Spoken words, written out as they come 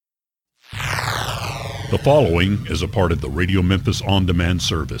The following is a part of the Radio Memphis on-demand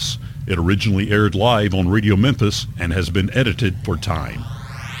service. It originally aired live on Radio Memphis and has been edited for time.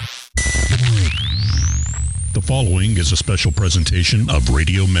 The following is a special presentation of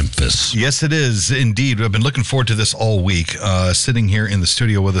Radio Memphis. Yes, it is indeed. I've been looking forward to this all week. Sitting here in the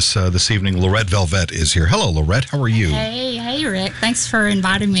studio with us this evening, Lorette Velvet is here. Hello, Lorette. How are you? Hey, Rick. Thanks for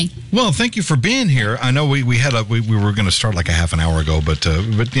inviting me. Well, thank you for being here. I know we were going to start like a half an hour ago, but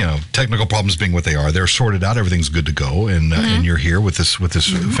you know, technical problems being what they are, they're sorted out. Everything's good to go, and you're here with this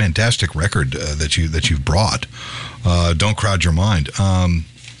fantastic record that you've brought. Don't Crowd Your Mind.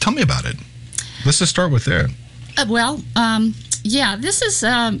 Tell me about it. Let's just start with there. This is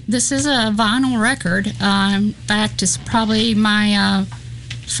a vinyl record. In fact, it's probably my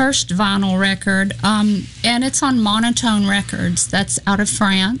first vinyl record, and it's on Monotone Records. That's out of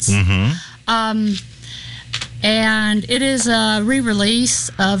France. And it is a re-release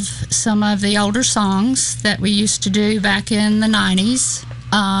of some of the older songs that we used to do back in the 90s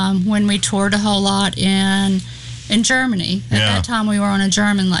when we toured a whole lot in Germany. At that time, we were on a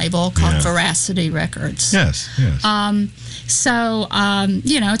German label called Veracity Records. Yes. It's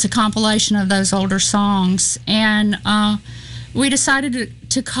a compilation of those older songs. And we decided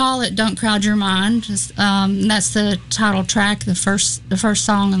to call it Don't Crowd Your Mind. That's the title track, the first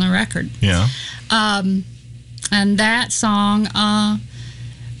song on the record. Yeah. And that song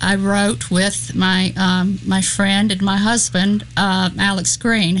I wrote with my friend and my husband, Alex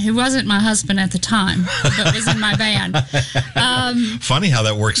Green, who wasn't my husband at the time, but was in my band. Funny how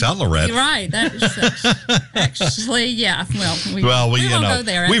that works out, Lorette. Right. That's actually, yeah. We won't go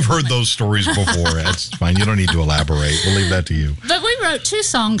there. We've heard those stories before. That's fine. You don't need to elaborate. We'll leave that to you. But we wrote two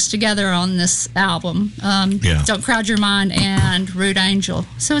songs together on this album, Don't Crowd Your Mind and Rude Angel.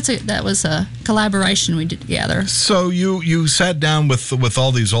 So that was a collaboration we did together. So you sat down with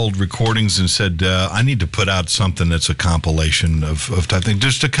all these old recordings and said, I need to put out something that's a compilation of type thing,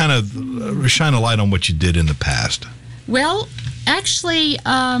 just to kind of shine a light on what you did in the past. Well, actually,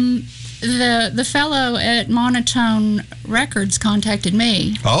 the fellow at Monotone Records contacted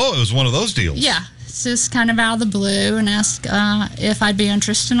me. Oh, it was one of those deals. Yeah. It's just kind of out of the blue and asked if I'd be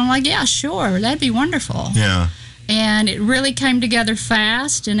interested. And I'm like, yeah, sure. That'd be wonderful. Yeah. And it really came together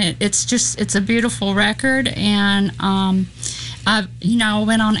fast, and it's a beautiful record. And I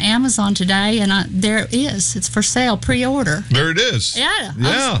went on Amazon today, and there it is. It's for sale, pre-order. There it is. Yeah.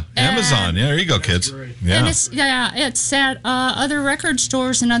 Amazon. Yeah, there you go, kids. Yeah. And it's at other record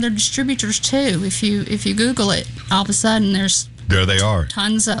stores and other distributors too. If you Google it, all of a sudden there they are.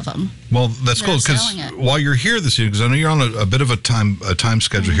 Tons of them. Well, that's cool, because while you're here this evening, because I know you're on a bit of a time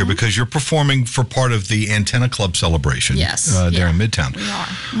schedule here, because you're performing for part of the Antenna Club celebration. Yes. There in Midtown. We are.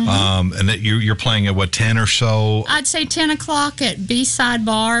 And that you're playing at what, 10 or so? I'd say 10 o'clock at B-Side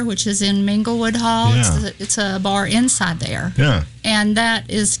Bar, which is in Minglewood Hall. Yeah. It's a bar inside there. Yeah. And that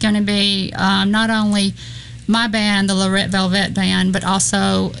is going to be not only my band, the Lorette Velvet Band, but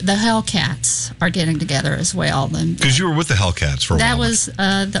also the Hellcats are getting together as well. Because you were with the Hellcats for a while. That was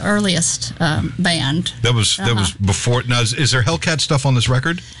the earliest band. That was before. Now, is there Hellcat stuff on this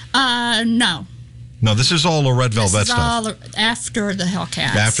record? No. No, this is all Lorette Velvet stuff. All after the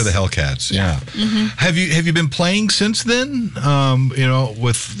Hellcats. After the Hellcats, yeah. Mm-hmm. Have you been playing since then? Are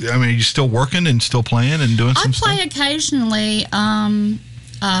you still working and still playing and doing some stuff? I play occasionally.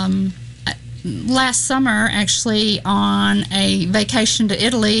 Last summer, actually, on a vacation to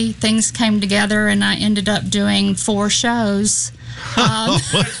Italy, things came together, and I ended up doing 4 shows.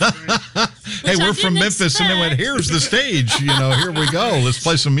 Hey, we're from Memphis, and they went, here's the stage. Here we go. Let's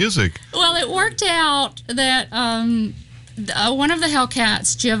play some music. Well, it worked out that one of the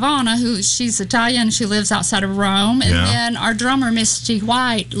Hellcats, Giovanna, she's Italian, she lives outside of Rome, and then our drummer, Misty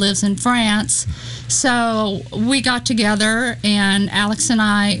White, lives in France. So we got together, and Alex and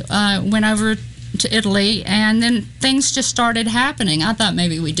I went over to Italy, and then things just started happening. I thought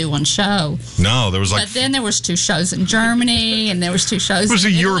maybe we'd do one show. No, there was But then there was 2 shows in Germany, and there was 2 shows in It was a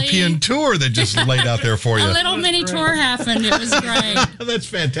Italy. European tour that just laid out there for you. A little mini tour happened. It was great. That's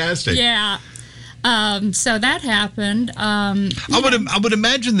fantastic. Yeah. So that happened. I would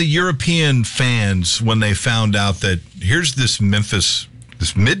imagine the European fans, when they found out that here's this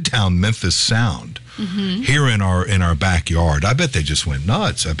Midtown Memphis sound here in our backyard, I bet they just went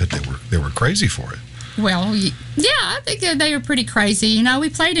nuts. I bet they were crazy for it. Well, yeah, I think they were pretty crazy. We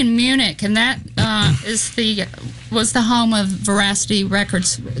played in Munich, and that was the home of Veracity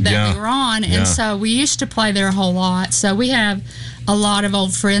Records that we were on, and so we used to play there a whole lot. So we have a lot of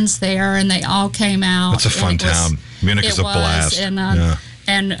old friends there, and they all came out. It's a fun town. Munich is a blast.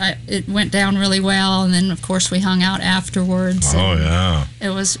 And it went down really well, and then of course we hung out afterwards. Oh yeah, it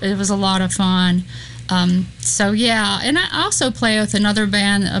was a lot of fun. So yeah, and I also play with another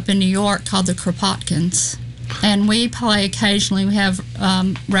band up in New York called the Kropotkins, and we play occasionally. We have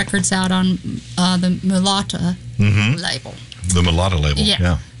records out on the Mulatta label. The Mulatta label,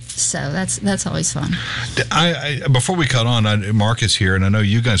 yeah. So that's always fun. I before we cut on, Mark is here, and I know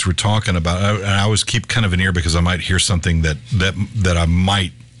you guys were talking about. And I always keep kind of an ear because I might hear something that I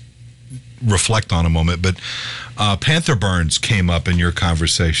might reflect on a moment. But Panther Burns came up in your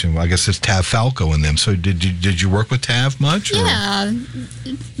conversation. I guess it's Tav Falco and them. So did you work with Tav much? Yeah,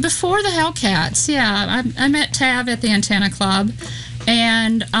 before the Hellcats. Yeah, I met Tav at the Antenna Club.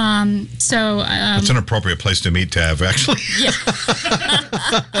 And so it's an appropriate place to meet Tav, actually. Yeah.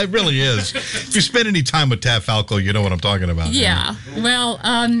 It really is. If you spend any time with Tav Falco, you know what I'm talking about. Yeah. Well,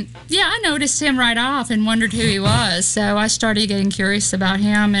 I noticed him right off and wondered who he was. So I started getting curious about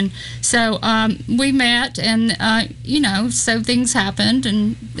him, and so we met, and so things happened,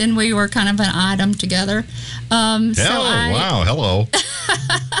 and then we were kind of an item together. Wow, hello.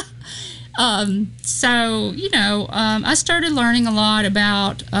 I started learning a lot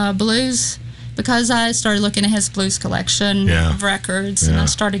about blues because I started looking at his blues collection of records, and I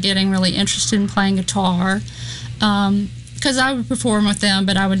started getting really interested in playing guitar. Because I would perform with them,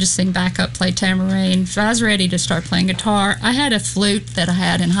 but I would just sing backup, play tambourine. So I was ready to start playing guitar. I had a flute that I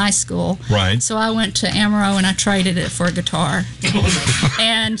had in high school. Right. So I went to Amaro and I traded it for a guitar.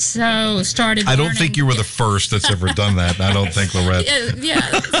 And so started I don't think you were the first that's ever done that. I don't think, Lorette.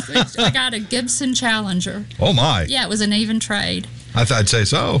 I got a Gibson Challenger. Oh, my. Yeah, it was an even trade. I'd say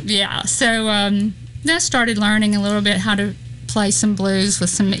so. Yeah. So I started learning a little bit how to play some blues with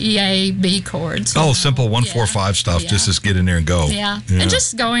some B chords. Simple 1-4-5 stuff. Just to get in there and go. Yeah. And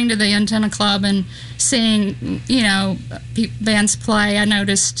just going to the Antenna Club and seeing, bands play. I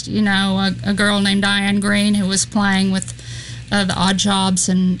noticed, a girl named Diane Green who was playing with the Odd Jobs,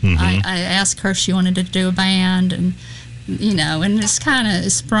 and I asked her if she wanted to do a band, and and it's kind of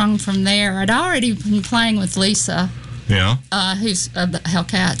sprung from there. I'd already been playing with Lisa, who's of the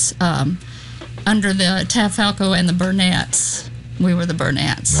Hellcats. Under the Tav Falco and the Burnett's. We were the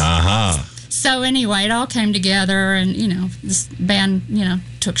Burnett's. So anyway, it all came together, and this band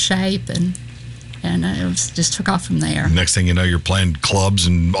took shape, and it just took off from there. Next thing you know, you're playing clubs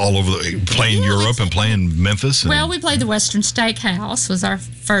and all over, playing Europe and playing Memphis. Well, we played the Western Steakhouse. Was our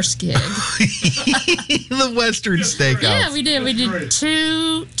first gig. The Western Steakhouse. Yeah, we did. We did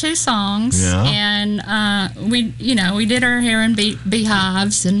two songs, and we did our hair in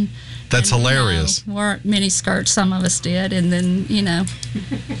beehives and. That's hilarious. Wore mini skirts, some of us did, and then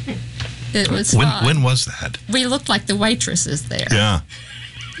it was fun. When was that? We looked like the waitresses there. Yeah.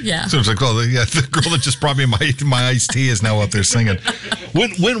 Yeah. So it was like, the girl that just brought me my iced tea is now up there singing.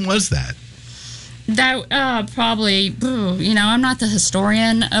 When was that? That probably, I'm not the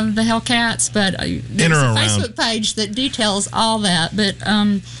historian of the Hellcats, but there's a Facebook page that details all that. But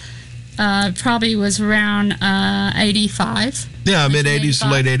probably was around 85. Yeah, mid 80s,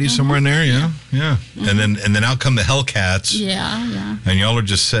 late 80s, somewhere in there. Yeah. And then out come the Hellcats. Yeah. And y'all are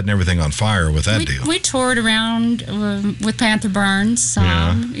just setting everything on fire with that deal. We toured around with Panther Burns,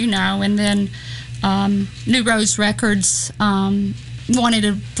 and then New Rose Records wanted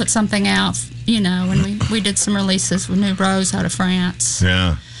to put something out, and we did some releases with New Rose out of France.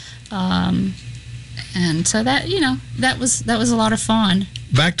 Yeah. And so that that was a lot of fun.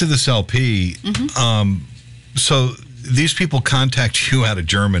 Back to this LP. So these people contact you out of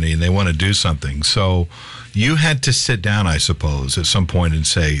Germany and they want to do something. So you had to sit down, I suppose, at some point and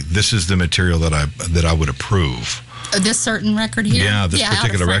say, "This is the material that I would approve." This certain record here. Yeah, this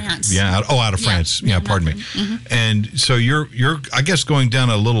particular record. Yeah. Out of France. Yeah, pardon me. And so you're I guess going down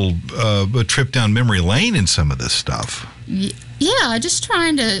a little a trip down memory lane in some of this stuff. Yeah, just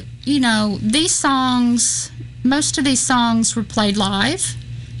trying to, these songs, most of these songs were played live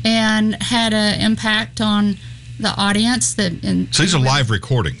and had an impact on the audience. So these are live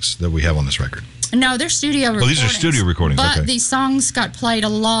recordings that we have on this record? No, they're studio recordings. Oh, these are studio recordings, but these songs got played a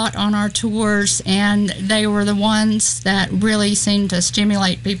lot on our tours, and they were the ones that really seemed to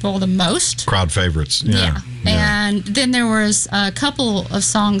stimulate people the most. Crowd favorites, yeah. And then there was a couple of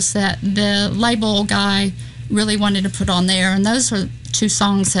songs that the label guy really wanted to put on there, and those are two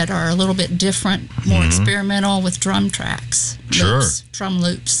songs that are a little bit different, more experimental with drum tracks. Drum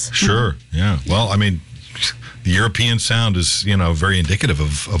loops. Sure, yeah. Well, I mean, the European sound is, very indicative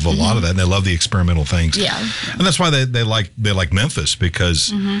of a lot of that, and they love the experimental things. Yeah. And that's why they like Memphis,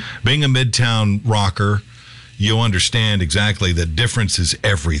 because being a Midtown rocker, you understand exactly that difference is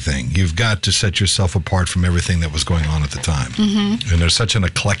everything. You've got to set yourself apart from everything that was going on at the time. And there's such an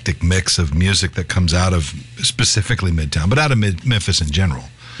eclectic mix of music that comes out of specifically Midtown, but out of Memphis in general.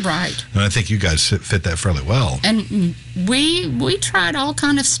 Right. And I think you guys fit that fairly well. And we tried all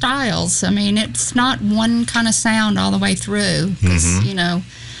kind of styles. I mean, it's not one kind of sound all the way through. Because, you know,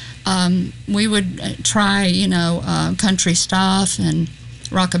 we would try, you know, country stuff and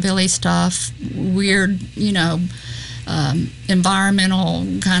rockabilly stuff, weird, you know, environmental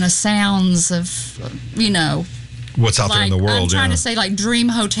kind of sounds of, you know, what's out there in the world. I'm trying to say, like, Dream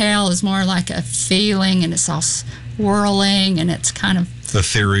Hotel is more like a feeling, and it's all swirling, and it's kind of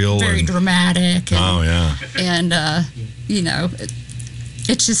ethereal, very dramatic. And, and you know,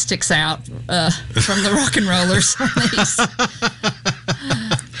 it just sticks out from the rock and rollers.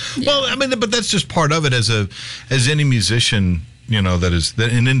 Well, I mean, but that's just part of it. As any musician, you know, that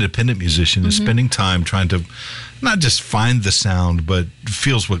an independent musician is spending time trying to not just find the sound, but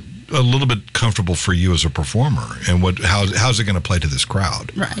feels what a little bit comfortable for you as a performer, and how's it going to play to this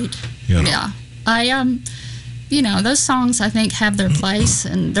crowd? Right. You know? Yeah. I you know, those songs I think have their place,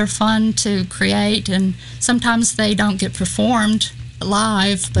 and they're fun to create, and sometimes they don't get performed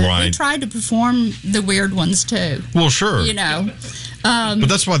live, but we tried to perform the weird ones too. Well, sure. You know. But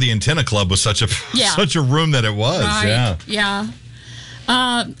that's why the Antenna Club was such a room that it was. Right. Yeah.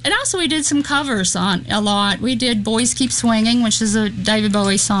 And also we did some covers on a lot. We did Boys Keep Swinging, which is a David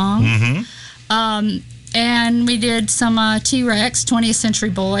Bowie song. And we did some T-Rex, 20th Century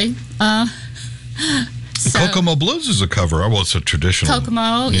Boy. Kokomo Blues is a cover. Well, it's a traditional.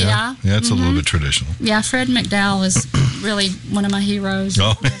 Kokomo, yeah. Yeah, it's a little bit traditional. Yeah, Fred McDowell is really one of my heroes.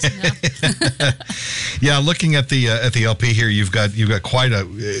 Oh. Yeah, looking at the LP here, you've got quite a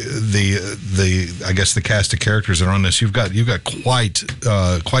I guess the cast of characters that are on this. You've got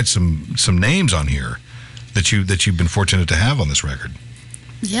quite some names on here that you've been fortunate to have on this record.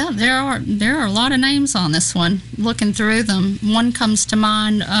 Yeah, there are a lot of names on this one. Looking through them, one comes to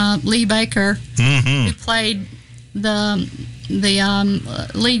mind, Lee Baker, who played the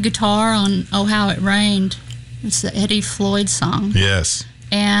lead guitar on "Oh How It Rained." It's the Eddie Floyd song. Yes.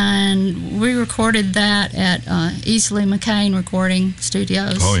 And we recorded that at Easley McCain Recording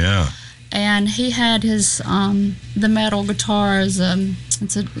Studios. Oh yeah. And he had his the metal guitar as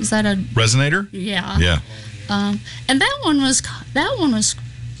is that a Resonator? Yeah. Yeah. And that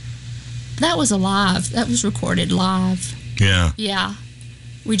was alive. That was recorded live. Yeah. Yeah.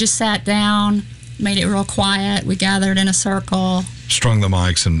 We just sat down, made it real quiet. We gathered in a circle. Strung the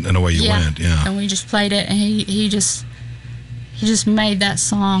mics and away you went. Yeah. And we just played it, and he just made that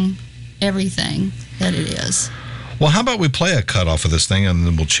song everything that it is. Well, how about we play a cut off of this thing, and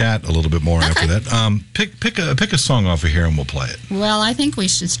then we'll chat a little bit more after that. Pick a song off of here, and we'll play it. Well, I think we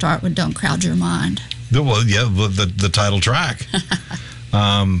should start with "Don't Crowd Your Mind." Well, yeah, the title track.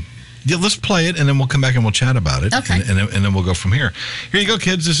 Yeah, let's play it, and then we'll come back and we'll chat about it. Okay. And then we'll go from here. Here you go,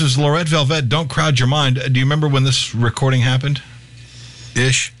 kids. This is Lorette Velvet, Don't Crowd Your Mind. Do you remember when this recording happened?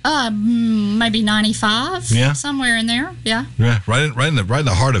 Ish? Maybe 95. Yeah. Somewhere in there. Yeah. Yeah, right in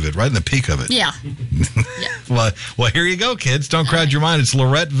the heart of it, right in the peak of it. Yeah. Well, here you go, kids. Don't crowd your mind. It's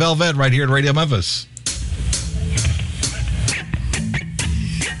Lorette Velvet right here at Radio Memphis.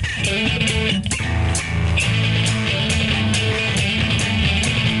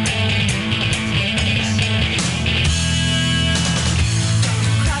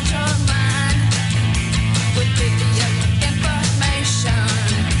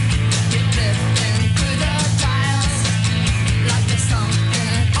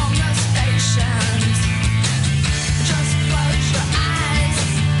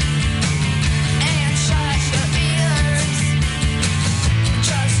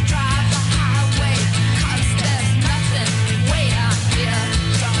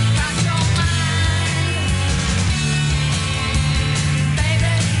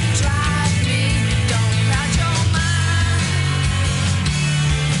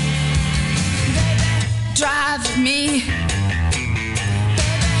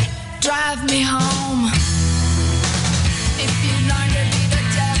 Drive me home. If you learn to be the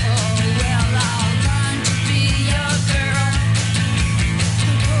devil, well, I'll learn to be your girl.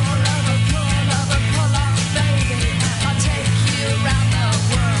 Pull up, baby. I'll take you around the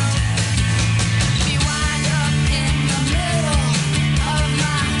world. If you wind up in the middle of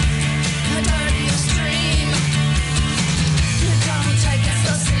my dirtiest dream, don't take it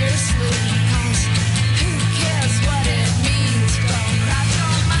so seriously, 'cause who cares what it means? Don't crowd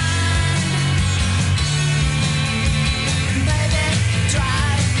your mind. Baby,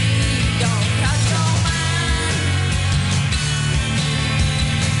 drive me. Don't crowd your mind.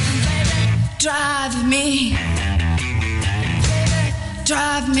 Baby, drive me. Baby,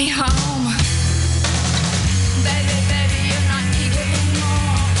 drive me home. Baby, you're not eager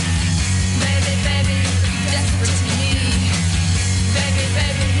anymore. Baby, you're desperate to me. Baby,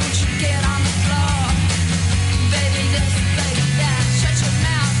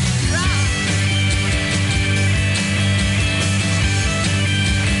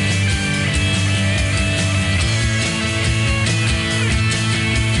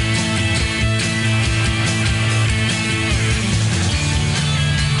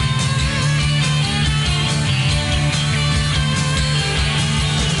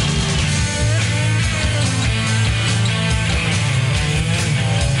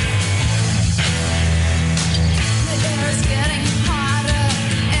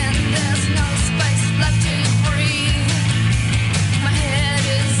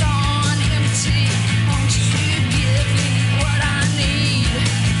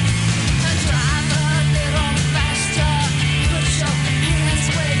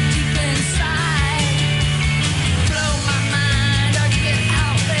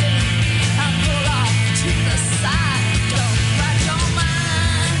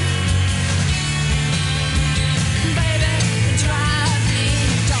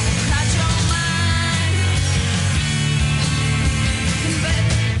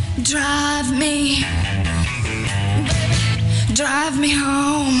 me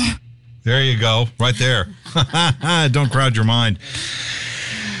home. There you go, right there. Don't crowd your mind.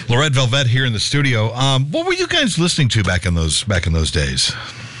 Lorette Velvet here in the studio. What were you guys listening to back in those days?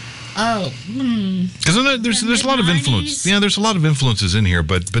 Oh, Because there's a lot of influence. mid-90s? Yeah, there's a lot of influences in here,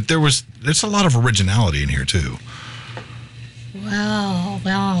 but there's a lot of originality in here too.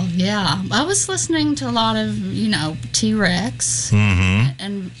 well, yeah. I was listening to a lot of, T-Rex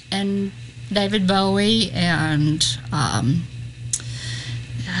and David Bowie, and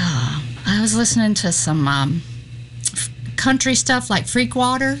I was listening to some country stuff like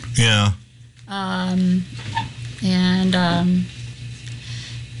Freakwater, Yeah.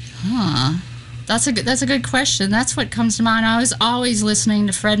 That's a good question. That's what comes to mind. I was always listening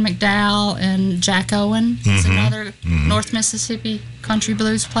to Fred McDowell and Jack Owen. He's another North Mississippi country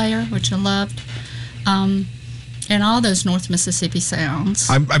blues player, which I loved. And all those North Mississippi sounds.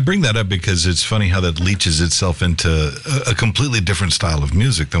 I bring that up because it's funny how that leaches itself into a completely different style of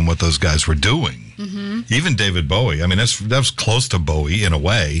music than what those guys were doing. Even David Bowie. I mean, that was close to Bowie in a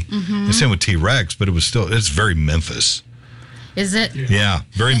way. The same with T-Rex, but it's very Memphis. Is it? Yeah,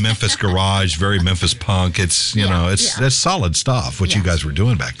 very Memphis garage, very Memphis punk. It's that's solid stuff. What you guys were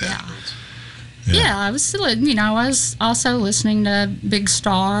doing back then. Yeah, I was still, I was also listening to Big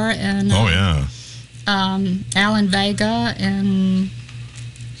Star and Oh yeah. Alan Vega, and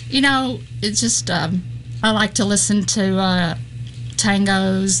it's just I like to listen to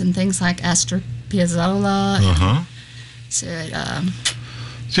tangos and things like Astor Piazzolla. So,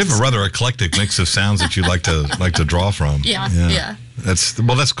 So you have a rather eclectic mix of sounds that you like to draw from. Yeah.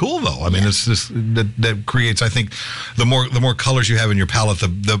 That's cool though. I mean, it's just that creates. I think the more colors you have in your palette,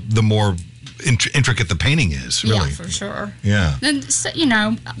 the more intricate the painting is. Really. Yeah, for sure. Yeah. And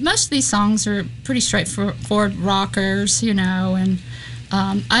most of these songs are pretty straightforward rockers, and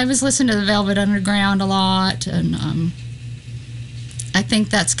I was listening to the Velvet Underground a lot, and I think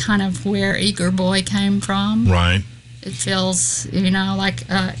that's kind of where Eager Boy came from. Right. It feels, like,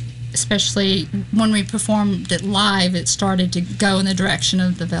 especially when we performed it live, it started to go in the direction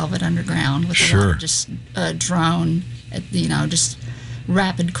of the Velvet Underground with a lot of just drone, just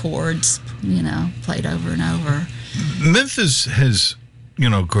rapid chords, played over and over. Memphis has,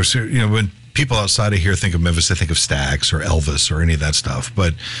 of course, when people outside of here think of Memphis, they think of Stax or Elvis or any of that stuff.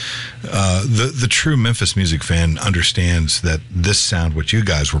 But the true Memphis music fan understands that this sound, what you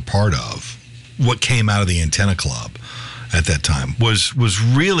guys were part of, what came out of the Antenna Club at that time, was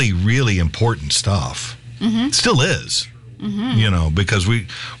really, really important stuff. It still is. Because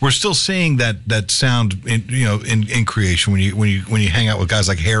we're still seeing that sound in creation when you hang out with guys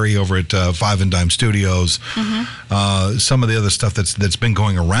like Harry over at Five and Dime Studios, some of the other stuff that's been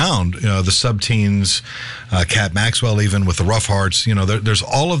going around, the Subteens, Cat Maxwell, even with the Rough Hearts, there's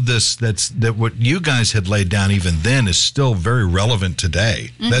all of this that what you guys had laid down even then is still very relevant today.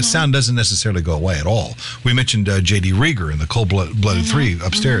 That sound doesn't necessarily go away at all. We mentioned J.D. Rieger and the Cold Blooded Three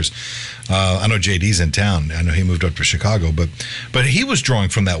upstairs. I know JD's in town. I know he moved up to Chicago, but he was drawing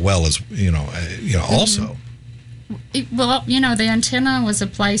from that well as also. Well, the Antenna was a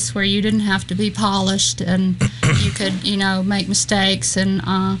place where you didn't have to be polished, and you could, make mistakes, and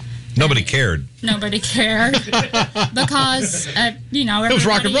nobody cared. Nobody cared because everybody was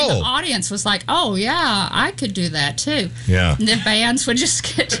rock and roll. in the audience was like, "Oh yeah, I could do that too." Yeah, and the bands would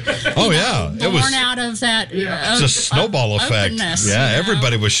just get born out of that. It's a snowball effect. Yeah,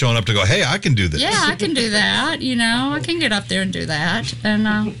 everybody was showing up to go, "Hey, I can do this." Yeah, I can do that. I can get up there and do that,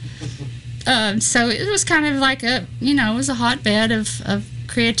 and so it was kind of like it was a hotbed of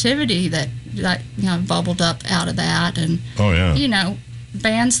creativity that bubbled up out of that, and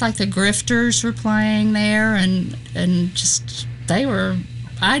bands like the Grifters were playing there, and just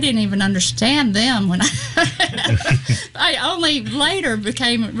I didn't even understand them when I only later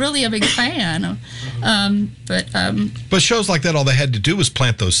became really a big fan. But shows like that, all they had to do was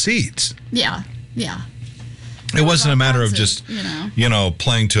plant those seeds. Yeah. It wasn't a matter of just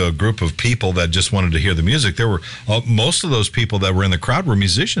playing to a group of people that just wanted to hear the music. There were most of those people that were in the crowd were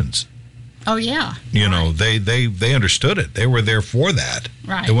musicians. Oh yeah. They understood it. They were there for that.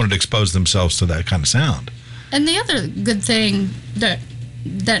 Right. They wanted to expose themselves to that kind of sound. And the other good thing that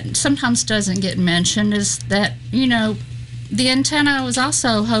sometimes doesn't get mentioned is that the Antenna was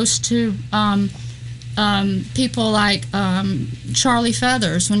also host to people like Charlie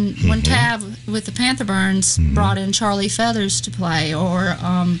Feathers when Tab with the Panther Burns brought in Charlie Feathers to play, or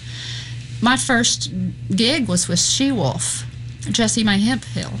my first gig was with She-Wolf, Jesse May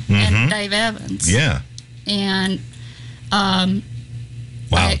Hemphill, and Dave Evans. Yeah. And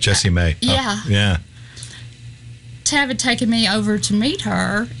wow, Jesse May. Yeah. Yeah. Tab had taken me over to meet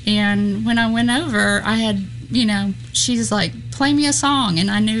her, and when I went over, I had, she's like play me a song. And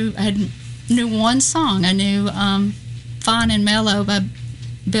I knew one song. I knew Fine and Mellow by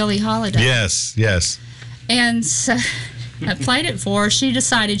Billie Holiday. Yes, yes. And so I played it for her. She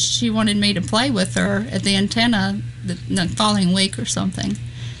decided she wanted me to play with her at the antenna the following week or something,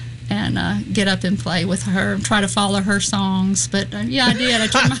 and get up and play with her and try to follow her songs. But yeah, I did. I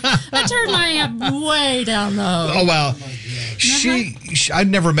turned my amp way down low. Oh, wow. She I'd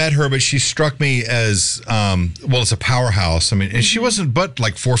never met her, but she struck me as, as a powerhouse. I mean, and she wasn't but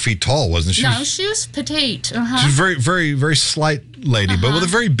like 4 feet tall, wasn't she? No, she was petite. She was a very, very, very slight lady, but with a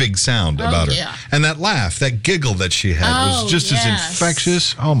very big sound about her. Yeah. And that laugh, that giggle that she had was just as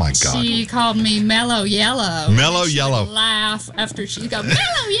infectious. Oh, my God. She called me Mellow Yellow. Mellow She Yellow. would laugh after she'd go,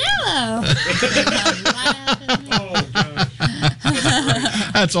 Mellow Yellow.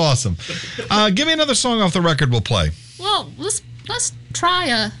 That's awesome. Give me another song off the record we'll play. Well, let's try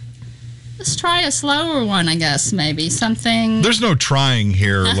a slower one, I guess, maybe something. There's no trying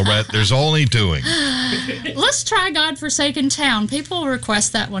here, Lorette. There's only doing. Let's try "God-Forsaken Town." People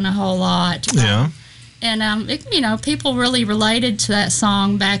request that one a whole lot. Yeah. And people really related to that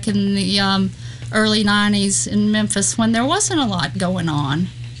song back in the early '90s in Memphis when there wasn't a lot going on,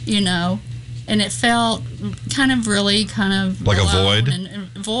 and it felt kind of like a void.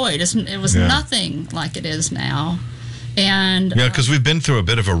 Void. It was nothing like it is now. And because we've been through a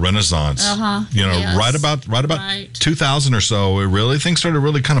bit of a renaissance. Yes. Right about 2000 or so, things started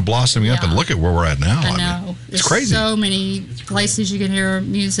really kind of blossoming up, and look at where we're at now. I know. It's There's crazy. So many places you can hear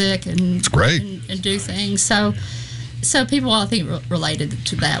music and it's great. and do things. So people, I think, related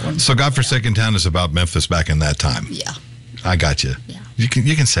to that one. So "God-Forsaken Town" is about Memphis back in that time. Yeah. I got you. Yeah. You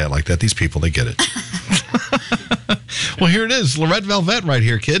can say it like that. These people, they get it. Well, here it is. Lorette Velvet right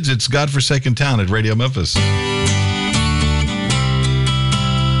here, kids. It's "God-Forsaken Town" at Radio Memphis. I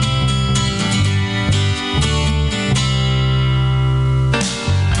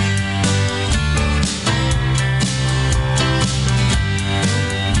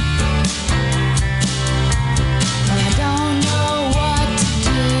don't know what to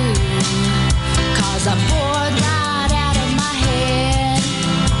do, 'cause I'm bored right out of my head.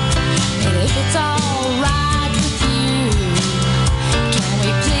 And if it's all right with you, can we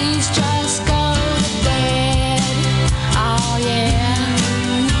please just go to bed? Oh yeah.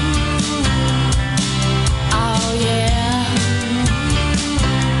 Oh yeah.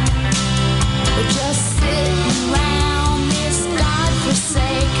 We're just sitting around this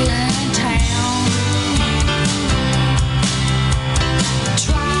godforsaken town,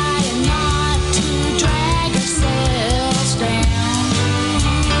 trying not to drag ourselves down.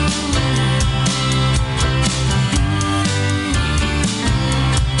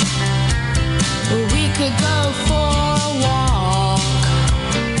 We could go for a walk,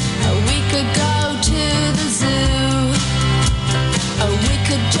 we could go to the zoo, we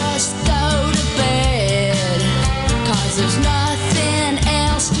could just go to bed, 'cause there's nothing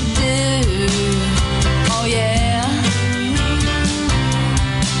else to do. Oh yeah.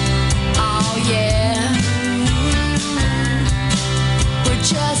 Oh yeah. We're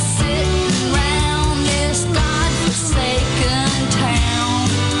just sitting around this godforsaken town,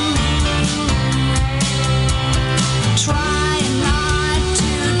 trying not to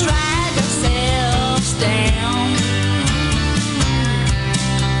drag ourselves down.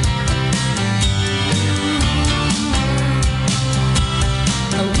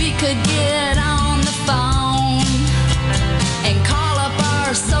 We could get on the phone and call up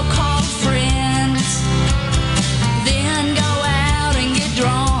our so-called friends, then go out and get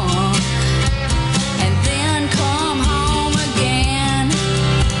drunk, and then come home again.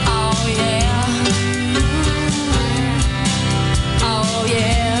 Oh yeah. Oh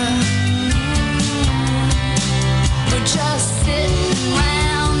yeah. We're just sitting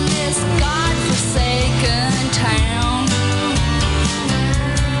around this godforsaken town,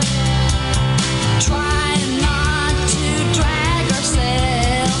 trying not to drag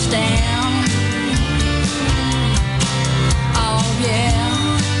ourselves down. Oh yeah.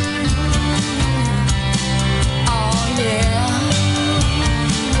 Oh yeah.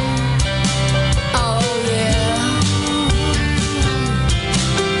 Oh yeah.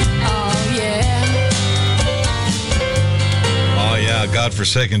 Oh yeah. Oh, yeah,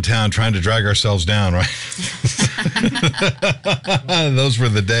 "God-Forsaken Town," trying to drag ourselves down, right? Those were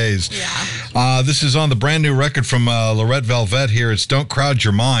the days. Yeah. This is on the brand new record from Lorette Velvet here. It's "Don't Crowd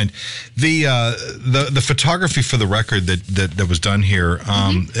Your Mind." The photography for the record that was done here,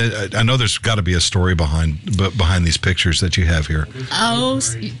 I know there's got to be a story behind these pictures that you have here. Oh,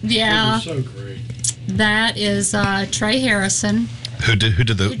 yeah. So great. That is Trey Harrison, Who did who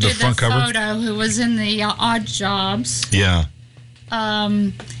the did front the cover? photo, who was in the Odd Jobs. Yeah.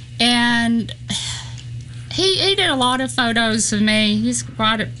 And he did a lot of photos of me. He's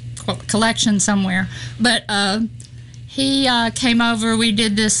got a collection somewhere. But he came over. We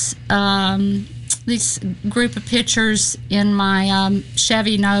did this group of pictures in my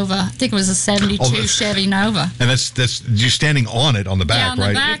Chevy Nova. I think it was a 72 Chevy Nova. And that's you standing on it on the back, yeah, on the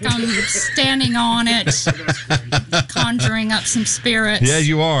right? back, I'm standing on it, conjuring up some spirits. Yeah,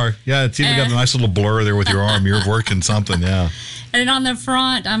 you are. Yeah, it's even got a nice little blur there with your arm. You're working something, yeah. And on the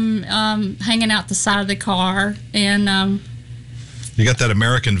front, I'm hanging out the side of the car, and you got that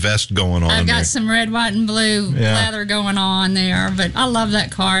American vest going on. I've got there. some red, white, and blue leather going on there. But I love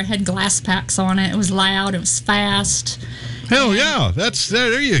that car. It had glass packs on it. It was loud. It was fast. Hell yeah,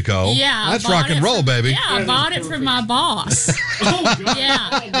 there you go. Yeah, that's rock and roll, baby. Yeah, I bought it from my boss.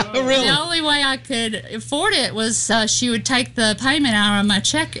 Yeah, Really? The only way I could afford it was she would take the payment out of my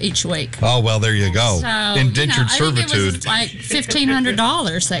check each week. Oh well, there you go. So, Indentured I think it servitude. was like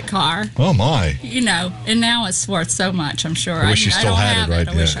 $1,500 that car. Oh my. And now it's worth so much. I'm sure. I wish you still don't had have it, right?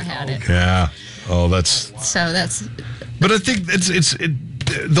 I wish I had it. Yeah. Oh, that's. So that's. But I think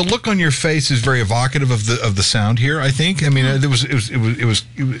the look on your face is very evocative of the sound here. I think. I mean,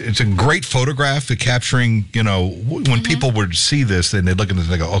 it's a great photograph of capturing. When people would see this, then they look at it and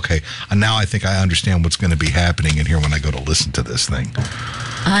they go, okay, and now I think I understand what's going to be happening in here when I go to listen to this thing.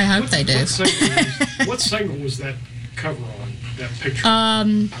 I hope they do. What single was that cover on? That picture. My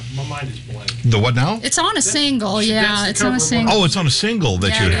mind is blank. The what now? It's on a single. that's Yeah, the it's on cover a of single. Oh, it's on a single that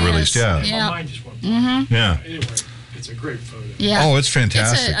Yeah, you it had released. is. Yeah. Yeah. My mind just went blank. Yeah. Anyway, it's a great photo. Yeah. Oh, it's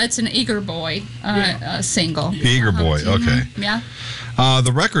fantastic. It's an Eager Boy single. Eager Boy. Okay. Yeah.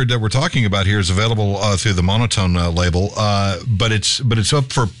 The record that we're talking about here is available through the Monotone label, but it's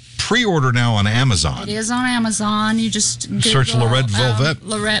up for pre-order now on Amazon. It is on Amazon. You just Search Google, Lorette Velvet.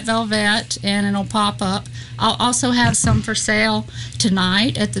 Lorette Velvet, and it'll pop up. I'll also have some for sale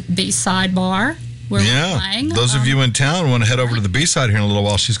tonight at the B-Side Bar where we're playing. Those of you in town want to head over to the B-Side here in a little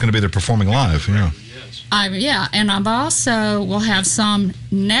while. She's going to be there performing live. Yeah. And I've also will have some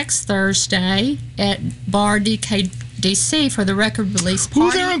next Thursday at Bar DKDC for the record release party.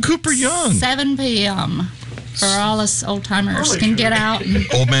 Ooh, they're on Cooper Young. 7 p.m. for all us old timers can get out. And,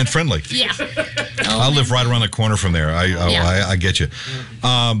 Old man friendly. yeah. I live right around the corner from there. I get you.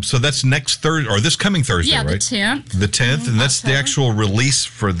 So that's next Thursday or this coming Thursday, Yeah, the right? 10th. The 10th, and that's the October. actual release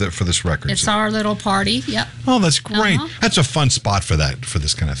for this record. It's our little party. Yep. Oh, that's great. Uh-huh. That's a fun spot for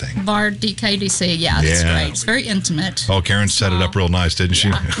this kind of thing. Bar DKDC. Yeah, that's Yeah. great. It's very intimate. Oh, Karen set it up real nice, didn't she?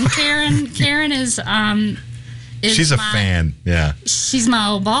 Yeah. And Karen is She's a fan. Yeah. She's my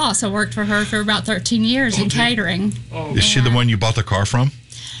old boss. I worked for her for about 13 years in catering. Is she the one you bought the car from?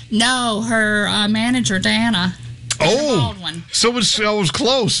 No, her manager, Dana. Oh, Baldwin. so I was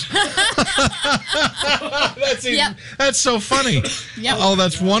close. Yep. That's so funny. Yep. Oh,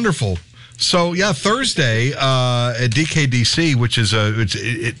 that's wonderful. So yeah, Thursday at DKDC, which is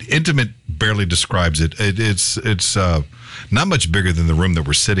intimate, barely describes it. It's not much bigger than the room that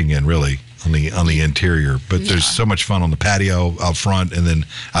we're sitting in, really, on the interior. But there's so much fun on the patio out front, and then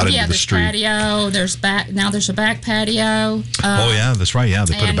out into the there's street. patio. There's a back patio. Oh yeah, that's right. Yeah,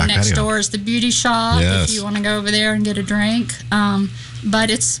 they put a And back next patio. door is the beauty shop Yes. if you want to go over there and get a drink.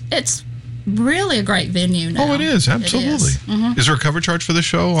 But it's really a great venue now. Oh, it is absolutely. It is. Is there a cover charge for the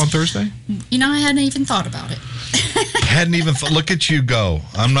show on Thursday? I hadn't even thought about it. Hadn't even look at you go.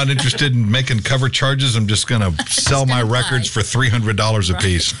 I'm not interested in making cover charges. I'm just going to sell my gonna records for play. $300 a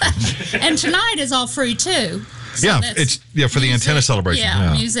piece. And tonight is all free too. So Yeah, that's it's for the antenna celebration.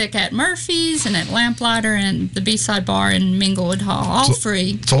 Yeah, music at Murphy's and at Lamplighter and the B-Side Bar in Minglewood Hall, all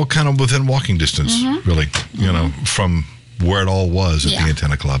free. It's all kind of within walking distance, really. From where it all was at the Yeah.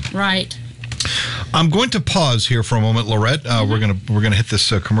 Antenna Club. Right. I'm going to pause here for a moment, Lorette. We're gonna hit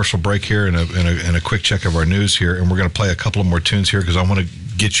this commercial break here and a quick check of our news here, and we're gonna play a couple of more tunes here because I want to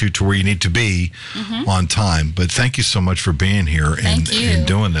get you to where you need to be on time. But thank you so much for being here and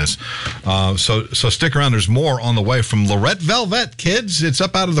doing this. So stick around. There's more on the way from Lorette Velvet, kids. It's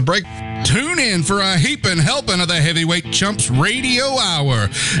up out of the break. Tune in for a heaping helping of the Heavyweight Chumps Radio Hour,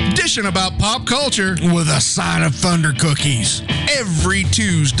 dishing about pop culture with a side of Thunder Cookies. Every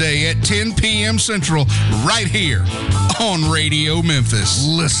Tuesday at 10 p.m. Central, right here on Radio Memphis.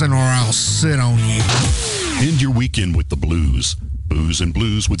 Listen or I'll sit on you. End your weekend with the blues. Booze and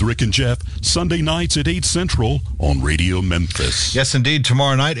Blues with Rick and Jeff, Sunday nights at 8 Central on Radio Memphis. Yes, indeed.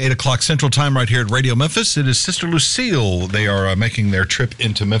 Tomorrow night, 8 o'clock Central Time right here at Radio Memphis. It is Sister Lucille. They are making their trip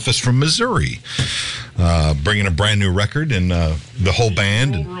into Memphis from Missouri, bringing a brand new record and the whole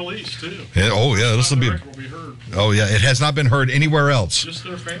band. World release too. This will be... The record will be heard. Oh, yeah. It has not been heard anywhere else. Just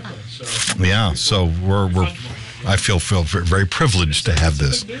their family. So Yeah, so we're I feel very privileged to have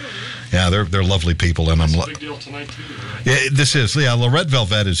this. Yeah, they're lovely people, and I'm. Big deal tonight too. Yeah, this is. Yeah, Lorette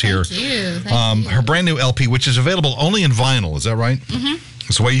Velvet is here. Thank you. Thank you. Her brand new LP, which is available only in vinyl. Is that right? Mm-hmm.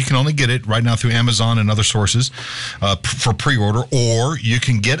 So you can only get it right now through Amazon and other sources for pre-order, or you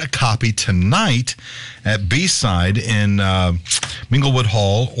can get a copy tonight at B-Side in Minglewood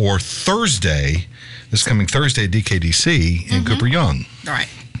Hall, or Thursday, this coming Thursday at DKDC in Cooper Young. Right.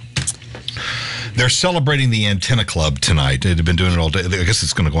 They're celebrating the Antenna Club tonight. They've been doing it all day. I guess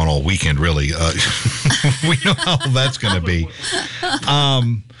it's going to go on all weekend, really. We know how that's going to be.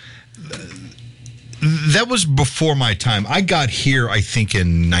 That was before my time. I got here, I think,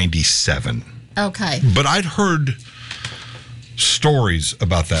 in 97. Okay. But I'd heard stories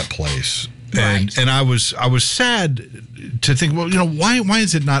about that place. Right. And I was sad to think, well, why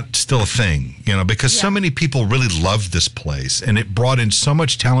is it not still a thing? Because so many people really loved this place, and it brought in so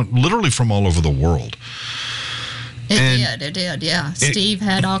much talent, literally from all over the world. It did, yeah. Steve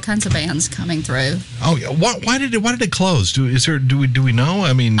had all kinds of bands coming through. Oh, yeah. Why did it close? Do we know?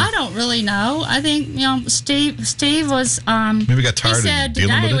 I mean, I don't really know. I think Steve was maybe got tired he said, of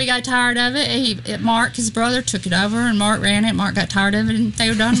dealing with it. We got tired of it. Mark, his brother, took it over, and Mark ran it. Mark got tired of it, and they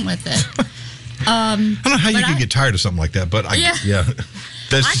were done with it. I don't know how you could get tired of something like that, but I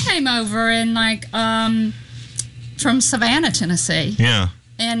came over in from Savannah, Tennessee. Yeah.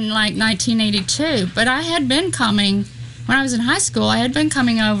 In 1982, but I had been coming when I was in high school. I had been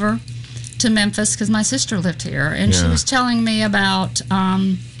coming over to Memphis because my sister lived here, and she was telling me about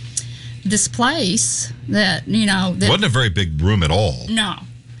this place that that wasn't a very big room at all. No,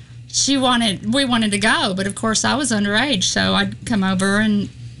 we wanted to go, but of course I was underage, so I'd come over and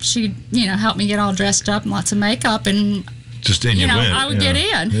she'd help me get all dressed up and lots of makeup, and just in you went. I would get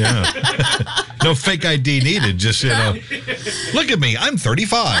in. Yeah. No fake ID needed. Just look at me. I'm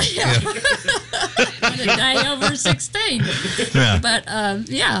 35. A day over 16. Yeah. But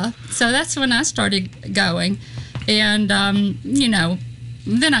so that's when I started going, and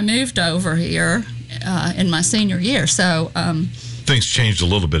then I moved over here in my senior year. So things changed a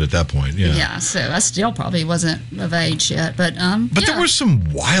little bit at that point. Yeah. Yeah. So I still probably wasn't of age yet, but there were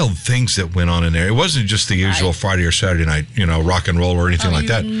some wild things that went on in there. It wasn't just the usual Friday or Saturday night, rock and roll or anything like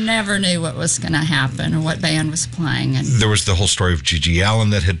that. You never knew what was going to happen or what band was playing. And there was the whole story of Gigi Allen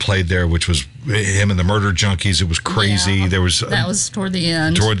that had played there, which was him and the Murder Junkies. It was crazy. Yeah, there was that was toward the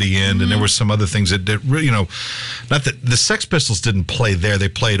end. And there were some other things that really, not that the Sex Pistols didn't play there. They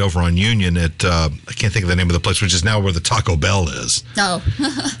played over on Union at I can't think of the name of the place, which is now where the Taco Bell is. Oh.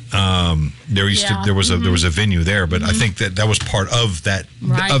 There was a venue there, but I think that was part of that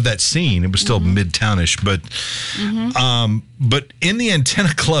of that scene. It was still mid-townish, but in the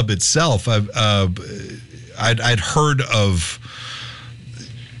Antenna Club itself, I'd heard of.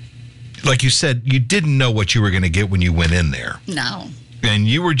 Like you said, you didn't know what you were going to get when you went in there. No. And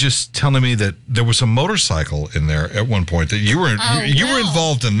you were just telling me that there was a motorcycle in there at one point that you were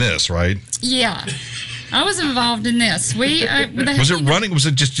involved in this, right? Yeah. I was involved in this. Was it running? Was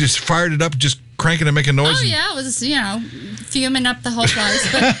it just fired it up, just cranking and making noise? Oh, yeah. It was, fuming up the whole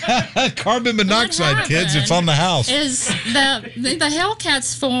place. But carbon monoxide, kids. It's on the house. Is the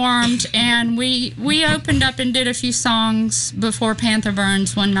Hellcats formed, and we opened up and did a few songs before Panther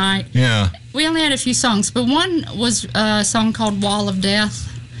Burns one night. Yeah. We only had a few songs, but one was a song called Wall of Death,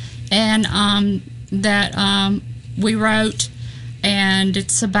 and that we wrote. And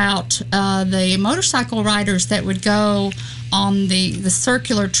it's about the motorcycle riders that would go on the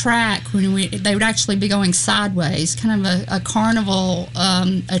circular track when they would actually be going sideways, kind of a carnival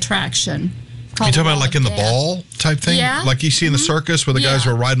attraction. You talking about like in the ball type thing? Yeah. Like you see in the circus where the guys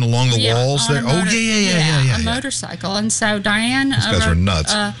were riding along the walls there? Yeah. A motorcycle. And so Diane Those guys were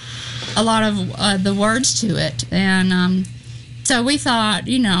nuts. A lot of the words to it. And so we thought,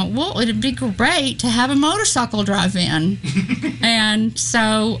 it'd be great to have a motorcycle drive-in. And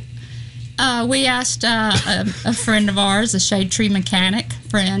so we asked a friend of ours, a shade tree mechanic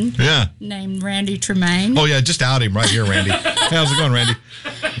friend, named Randy Tremaine. Oh, yeah, just out him right here, Randy. Hey, how's it going, Randy?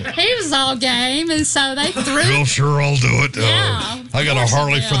 He was all game, and so they threw... Well, sure, I'll do it. Yeah, I got a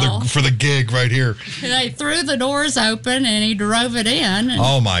Harley for the gig right here. They threw the doors open, and he drove it in.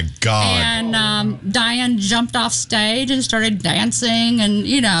 Oh, my God. And Diane jumped off stage and started dancing, and,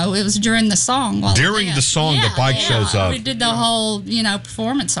 it was during the song. During the song, the bike shows up. We did the whole,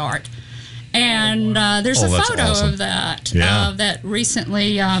 performance art. And there's a photo awesome. of that Yeah. that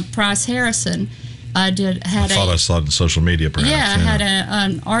recently Price Harrison I thought I saw it on social media, perhaps. Yeah, I had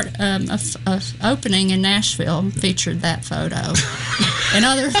an art opening in Nashville featured that photo, and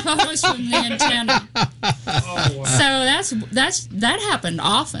other photos from the antenna. Oh, wow. So that happened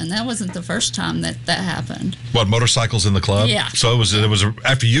often. That wasn't the first time that happened. What, motorcycles in the club? Yeah. So it was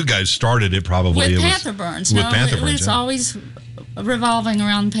after you guys started it, probably. With it was, Panther Burns. With No, Panther it Burns, was yeah. always revolving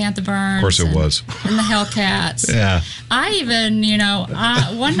around Panther Burns. Of course it was. And the Hellcats. Yeah. I even,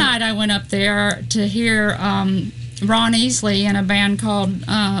 one night I went up there to hear Ron Easley in a band called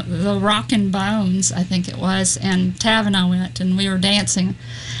the Rockin' Bones, I think it was, and Tav and I went, and we were dancing.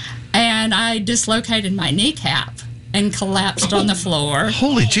 And I dislocated my kneecap and collapsed on the floor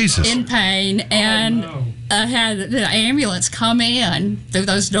Holy Jesus. in pain. And no. I had the ambulance come in through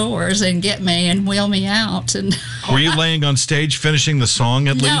those doors and get me and wheel me out. And Were you laying on stage finishing the song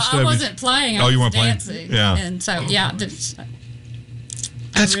at no, least? I wasn't playing. I Oh, was you weren't playing? dancing. Yeah. And so, yeah. That's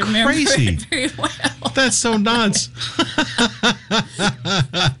I remember crazy. it very well. That's so nuts.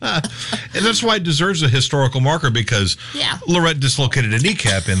 And that's why it deserves a historical marker, because Yeah. Lorette dislocated a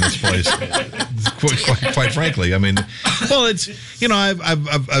kneecap in this place. quite frankly, I mean, well, it's I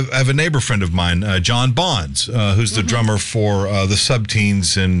have a neighbor friend of mine, John Bonds, who's the drummer for the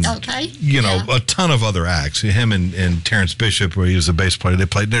Subteens and Okay. a ton of other acts. Him and Terrence Bishop, where he was a bass player, they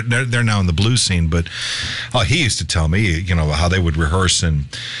played. They're now in the blues scene, but he used to tell me, how they would rehearse in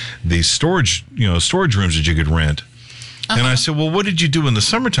these storage rooms that you could rent. And I said, well, what did you do in the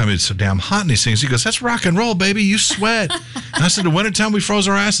summertime? It's so damn hot. And he sings, he goes, that's rock and roll, baby. You sweat. And I said, in the wintertime, we froze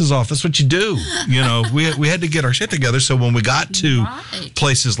our asses off. That's what you do. We had to get our shit together. So when we got to Right.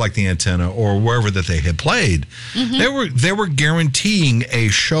 places like the Antenna or wherever that they had played, they were guaranteeing a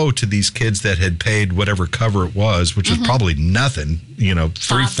show to these kids that had paid whatever cover it was, which was probably nothing, $3,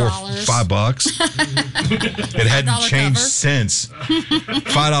 $4, $5. It hadn't $5 changed cover. since.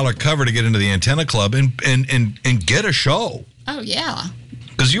 $5 cover to get into the Antenna Club and get a show. Oh, yeah.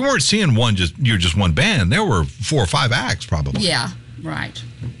 Because you weren't seeing you were just one band. There were 4 or 5 acts probably. Yeah, right.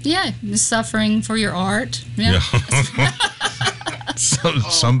 Yeah, suffering for your art. Yeah.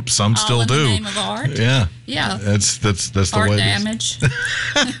 Some still in do. the name of art. Yeah. Yeah. That's the Art way damage. it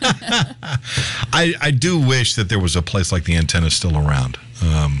is. I do wish that there was a place like the Antenna still around.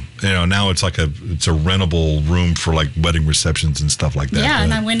 Now it's a rentable room for like wedding receptions and stuff like that. Yeah,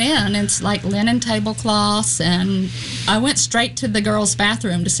 and but- I went in, and it's like linen tablecloths, and I went straight to the girls'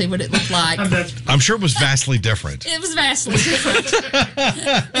 bathroom to see what it looked like. I'm sure it was vastly different. It was vastly different.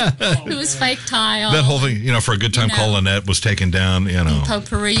 It was fake tile. That whole thing, for a good time call Lynette was taken down,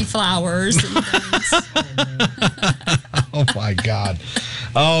 Potpourri flowers and things. Oh my God!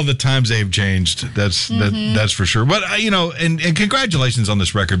 Oh, the times they've changed. That's for sure. But and congratulations on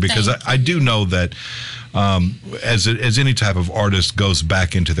this record, because Thank I do know that as any type of artist goes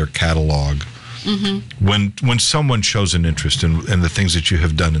back into their catalog, when someone shows an interest in the things that you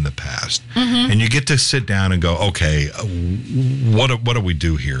have done in the past, and you get to sit down and go, okay, what do we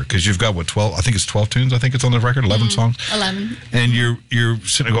do here? Because you've got 12? I think it's 12 tunes. I think it's on the record, 11 songs. 11. And you're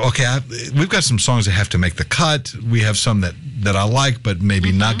sitting there, go, okay, we've got some songs that have to make the cut. We have some that I like, but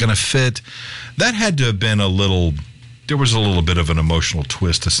maybe not going to fit. That had to have been there was a little bit of an emotional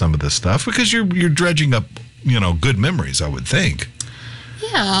twist to some of this stuff, because you're dredging up, good memories, I would think.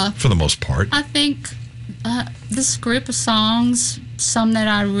 Yeah. For the most part. I think this group of songs, some that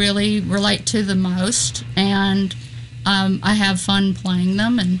I really relate to the most, and I have fun playing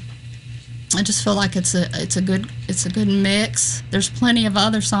them, and I just feel like it's a good mix. There's plenty of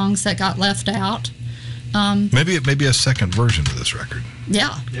other songs that got left out. Maybe a second version of this record.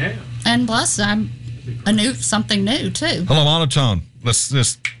 Yeah. Yeah. And plus, I'm something new too. Hello, Monotone.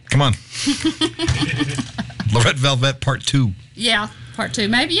 Let's come on. Lorette Velvet Part 2. Yeah, part 2.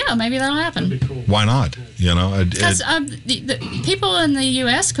 Maybe that'll happen. That'd be cool. Why not? Because the people in the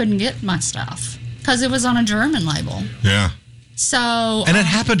U.S. couldn't get my stuff because it was on a German label. Yeah. So And it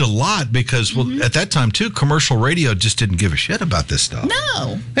happened a lot because, at that time, too, commercial radio just didn't give a shit about this stuff.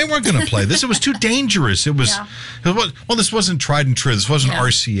 no. They weren't going to play this. It was too dangerous. Yeah. This wasn't tried and true. This wasn't Yeah.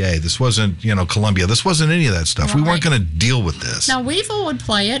 RCA. This wasn't, Columbia. This wasn't any of that stuff. We weren't Right. going to deal with this. Now Weevil would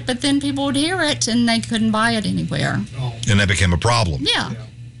play it, but then people would hear it and they couldn't buy it anywhere. Oh, And that became a problem. Yeah.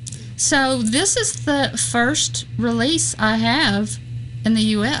 So this is the first release I have in the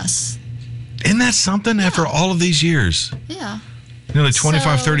U.S. Isn't that something after all of these years? Yeah. Nearly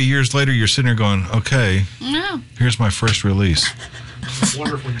 25, So- 30 years later, you're sitting there going, okay, Yeah. here's my first release.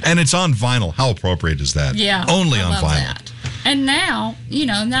 wonderful. And it's on vinyl. How appropriate is that? Yeah. Only I on love vinyl. that. And now,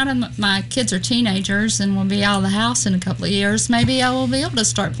 now that my kids are teenagers and will be out of the house in a couple of years, maybe I will be able to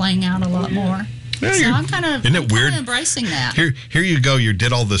start playing out a lot more. Yeah, So I'm kind of isn't it weird? embracing that. Here you go. You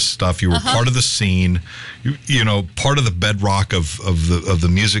did all this stuff. You were part of the scene. You know, part of the bedrock of the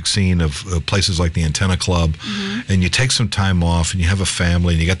music scene of places like the Antenna Club. And you take some time off, and you have a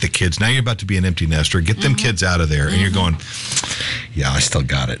family, and you got the kids. Now you're about to be an empty nester. Get them kids out of there, and you're going, yeah, I still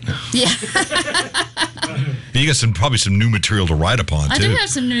got it. Yeah. You got probably some new material to write upon too. I do have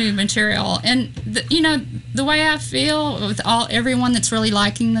some new material, and the way I feel with everyone that's really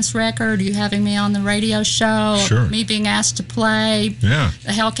liking this record, you having me on the radio show, Sure. me being asked to play, Yeah.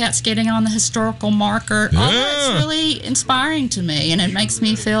 the Hellcats getting on the historical marker, all that's really inspiring to me, and it makes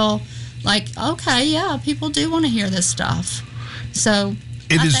me feel like, okay, yeah, people do want to hear this stuff. So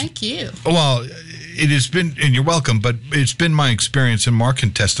thank you. Well, it has been, and you're welcome, but it's been my experience, and Mark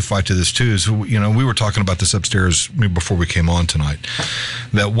can testify to this too, is, we were talking about this upstairs before we came on tonight,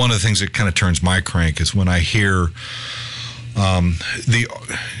 that one of the things that kind of turns my crank is when I hear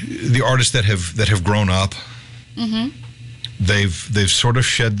the artists that have grown up. They've sort of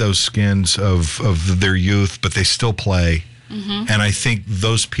shed those skins of their youth, but they still play. And I think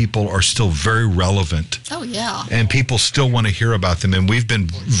those people are still very relevant. Oh, yeah. And people still want to hear about them. And we've been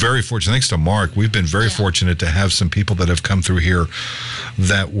very fortunate, thanks to Mark, we've been very fortunate to have some people that have come through here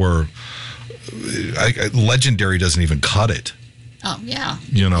that were, legendary doesn't even cut it. Oh, yeah.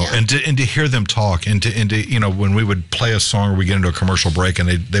 And to hear them talk, and to when we would play a song or we get into a commercial break, and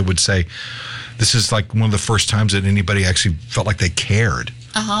they would say, this is like one of the first times that anybody actually felt like they cared.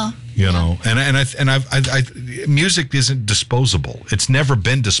 And music isn't disposable. It's never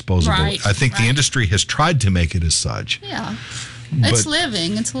been disposable. Right, I think the industry has tried to make it as such. Yeah. It's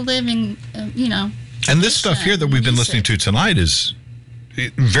living. It's a living, And this stuff here that we've been listening to tonight is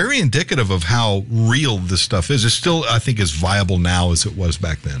very indicative of how real this stuff is. It's still, I think, as viable now as it was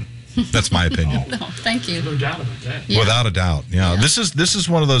back then. That's my opinion. No, thank you. No doubt about that. Yeah. Without a doubt. Yeah. This is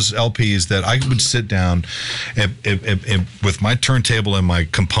one of those LPs that I would sit down and with my turntable and my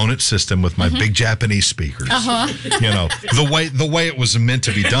component system with my big Japanese speakers. The way it was meant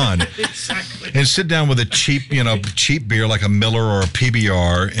to be done. Exactly. And sit down with a cheap beer like a Miller or a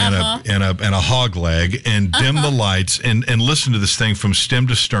PBR and a hog leg, and dim the lights and listen to this thing from stem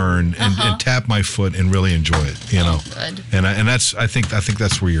to stern and tap my foot and really enjoy it. Good. And that's I think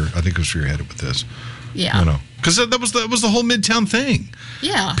that's where that's where you're headed with this. Yeah. Because that was the whole Midtown thing.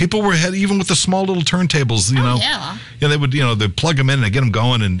 Yeah. People were even with the small little turntables. Yeah, they would they'd plug them in and get them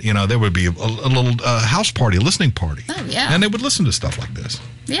going, and there would be a little house party, a listening party. Oh, yeah. And they would listen to stuff like this.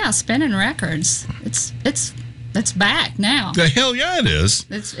 Yeah, spinning records. It's back now. The hell yeah, it is.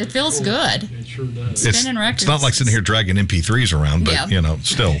 It feels good. It sure does. Spinning records. It's not like sitting here dragging MP3s around, but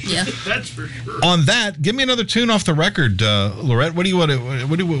still. Yeah. That's for sure. On that, give me another tune off the record, Lorette. What do we want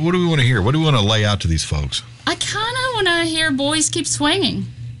to hear? What do we want to lay out to these folks? I kind of want to hear "Boys Keep Swinging,"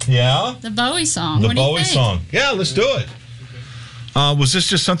 Yeah, the Bowie song. the What do you Bowie think? song. Yeah, let's do it. Was this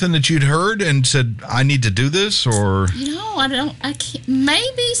just something that you'd heard and said, I need to do this, or? I can't.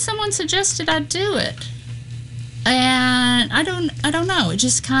 Maybe someone suggested I do it, and I don't know. It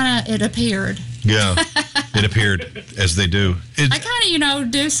just kind of appeared. Yeah, it appeared, as they do. I kind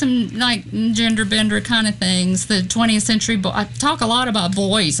of, do some like gender bender kind of things. The 20th century I talk a lot about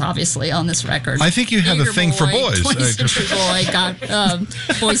boys, obviously, on this record. I think you have a Eager thing for boy, boys. 20th century boy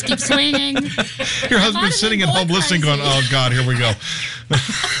got Boys Keep Swinging. Your husband's sitting at home listening, going, "Oh God, here we go."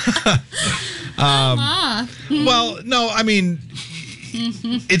 Well, no, I mean,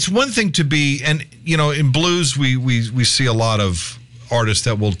 it's one thing to be, and in blues, we see a lot of artists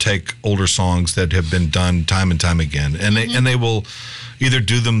that will take older songs that have been done time and time again, and they will either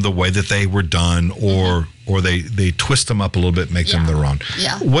do them the way that they were done, or they twist them up a little bit, make them their own.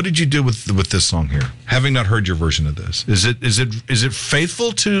 Yeah. What did you do with this song here? Having not heard your version of this, is it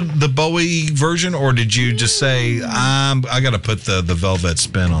faithful to the Bowie version, or did you just say, I got to put the Velvet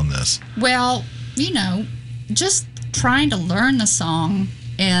spin on this? Well, just trying to learn the song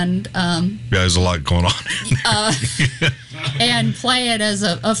and There's a lot going on. and play it as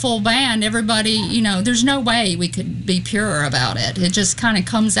a full band. Everybody, there's no way we could be pure about it. It just kind of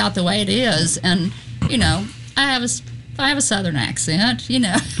comes out the way it is, and I have a Southern accent,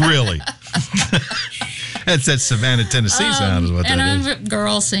 Really? That's that Savannah, Tennessee sound is what and that is. I'm a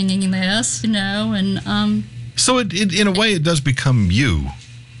girl singing this, and So it in a way, it does become you.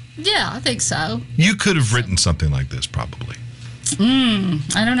 yeah, I think so. You could have written something like this, probably.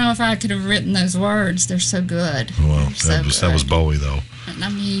 I don't know if I could have written those words. They're so good. Well, They're so that was good. Bowie, though. And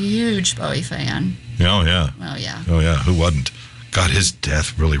I'm a huge Bowie fan. Oh, yeah. Oh, yeah. Oh, yeah. Who wasn't? God, his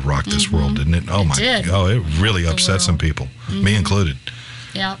death really rocked this world, didn't it? Oh, my did. God. Oh, it really upset some world. people, me included.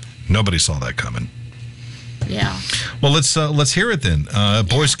 Yep. Nobody saw that coming. Yeah. Well, let's hear it then.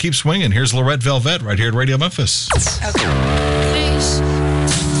 Boys Keep Swinging. Here's Lorette Velvet right here at Radio Memphis. Please.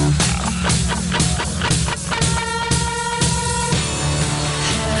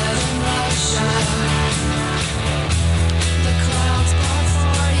 The clouds pour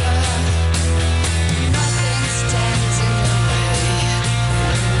for you. Nothing stands in your way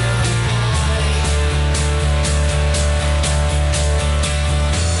when you're a boy.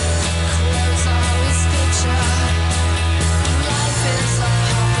 Clothes always fit you. Life is a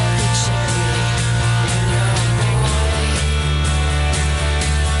pop-up cherry when you're a boy.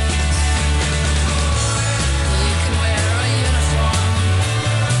 You can wear a uniform.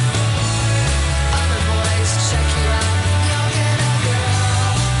 Other boys check you out. You'll get a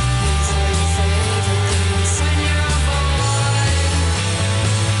girl. These are your favorite things when you're a boy.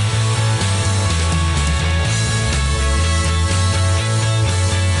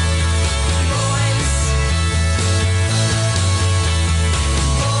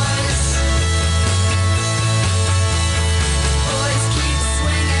 Boys. Boys keep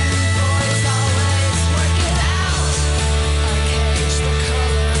swinging. Boys always work it out. Uncage the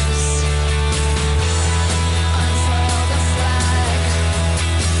colors. Unfurl the flag.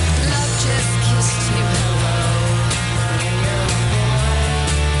 Love just kissed you hello when you're a boy.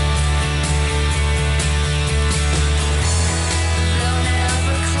 They'll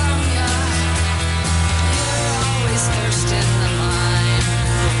never clone ya. You're always first in the line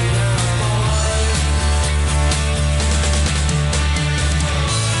when you're a boy.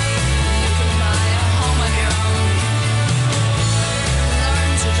 You can buy a home of your own.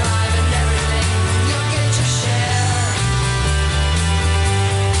 Learn to drive and everything. You'll get your share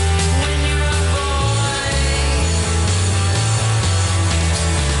when you're a boy.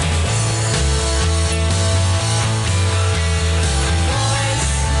 Boys,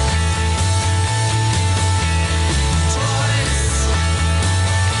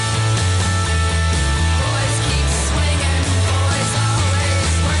 boys keep swinging. Boys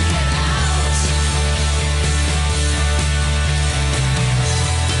always work it out.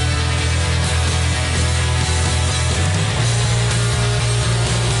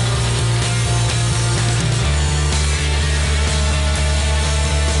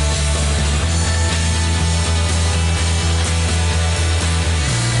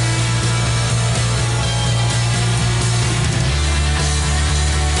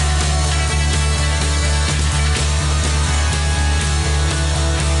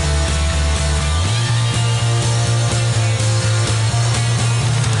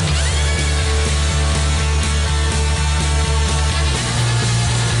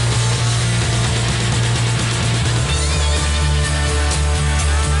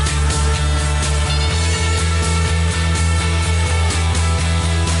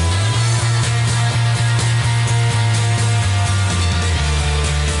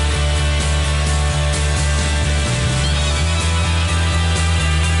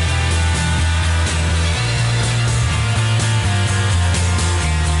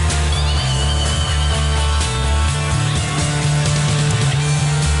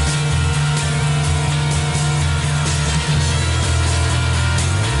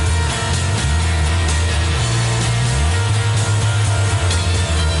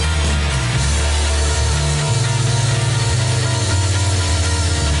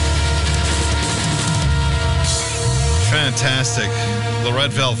 Fantastic.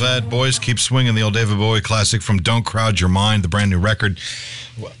 Lorette Velvet, Boys Keep Swinging, the old David Bowie classic from Don't Crowd Your Mind, the brand new record.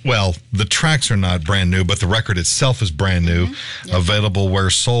 Well, the tracks are not brand new, but the record itself is brand new. Available where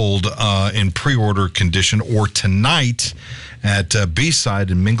sold in pre-order condition or tonight at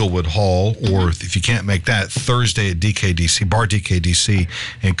B-Side in Minglewood Hall, or if you can't make that, Thursday at DKDC, Bar DKDC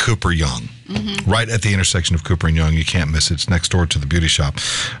in Cooper Young. Right at the intersection of Cooper and Young. You can't miss it. It's next door to the beauty shop.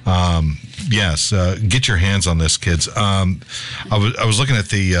 Yes, get your hands on this, kids. I was looking at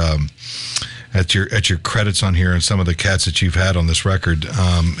the at your credits on here and some of the cats that you've had on this record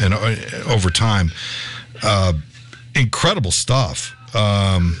and over time. Incredible stuff.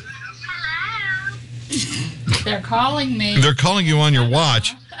 They're calling me. They're calling you on your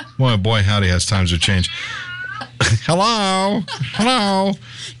watch. Boy, howdy, has times have changed. Hello.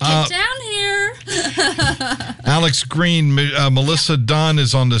 Get down here. Alex Green, Melissa Dunn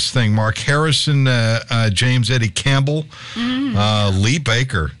is on this thing. Mark Harrison, James Eddie Campbell, Lee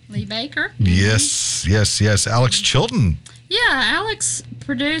Baker. Lee Baker? Yes. Alex Chilton. Yeah, Alex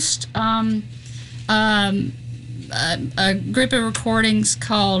produced a group of recordings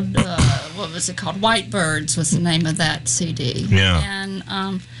called, what was it called? White Birds was the name of that CD. Yeah.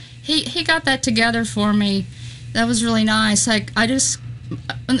 And he got that together for me. That was really nice. I just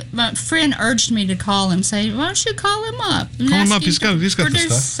my friend urged me to call him, say, why don't you call him up? And Call him ask up. He's got the produce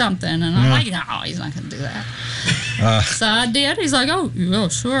stuff. something. And I'm like, no, he's not going to do that. So I did. He's like, oh,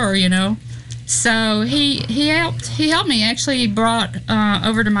 sure, So he helped me. Actually, he brought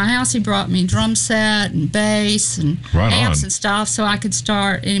over to my house. He brought me drum set and bass and Right amps on. and stuff, so I could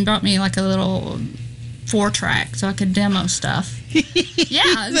start. And he brought me like a little 4-track, so I could demo stuff.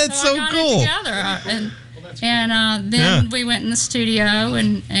 Yeah, That's so so I got cool. It together, and then we went in the studio,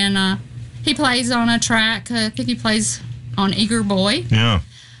 and he plays on a track. I think he plays on Eager Boy, Yeah.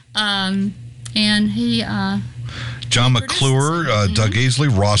 and he. John McClure, Doug Aisley,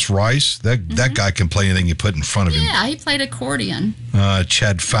 Ross Rice. That guy can play anything you put in front of him. Yeah, he played accordion.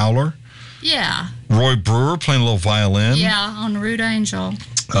 Chad Fowler. Yeah, Roy Brewer playing a little violin. yeah, on Rude Angel.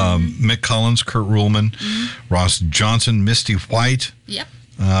 Mick Collins, Kurt Ruhlman, Ross Johnson, Misty White. Yep.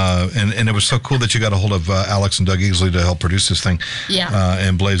 And it was so cool that you got a hold of Alex and Doug Easley to help produce this thing. Yeah.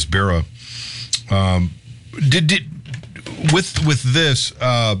 And Blaze Bira. With this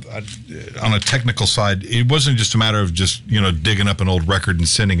on a technical side, it wasn't just a matter of just digging up an old record and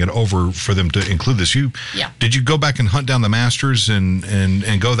sending it over for them to include this. Did you go back and hunt down the masters and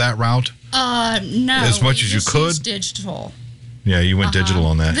go that route? No. As much we as you just could? used digital. Yeah, you went digital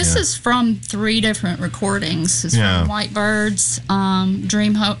on that. This yeah. is from 3 different recordings. It's Yeah. from White Birds,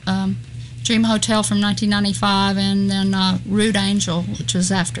 Dream Hotel from 1995, and then Rude Angel, which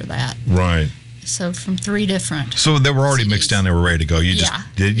was after that. Right. So from 3 different. So they were already CDs. mixed down. They were ready to go. You just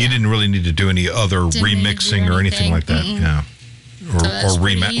you didn't really need to do any other Didn't need to do remixing or anything like that. anything. Yeah. Or that's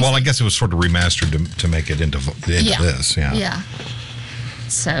pretty remaster. Well, I easy. guess it was sort of remastered to make it into this. Yeah. Yeah.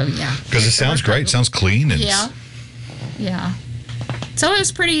 So, yeah. Because it sounds great. It sounds clean. And Yeah. So it was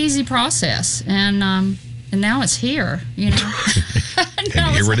a pretty easy process, and now it's here, and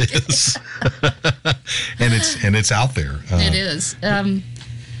here it is. and it's out there. It is.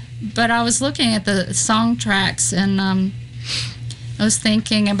 But I was looking at the song tracks, and I was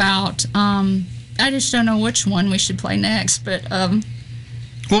thinking about. I just don't know which one we should play next, but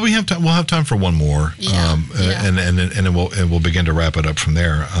Well, we have time. We'll have time for one more, Yeah, yeah. and then we'll begin to wrap it up from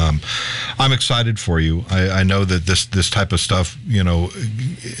there. I'm excited for you. I know that this type of stuff,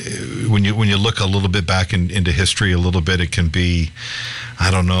 when you look a little bit back into history, a little bit, it can be,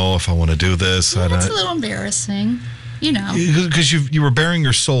 I don't know if I want to do this. it's a little embarrassing, Because you were bearing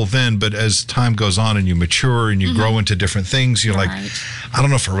your soul then, but as time goes on and you mature and you grow into different things, you're like, Right. I don't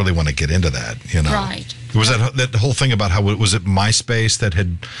know if I really want to get into that. Right. Was that whole thing about how was it MySpace that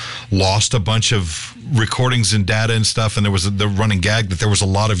had lost a bunch of recordings and data and stuff, and there was the running gag that there was a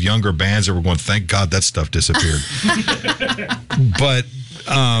lot of younger bands that were going, thank God that stuff disappeared. But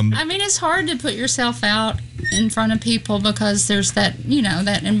I mean, it's hard to put yourself out in front of people because there's that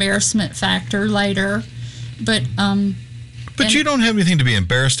that embarrassment factor later, but you don't have anything to be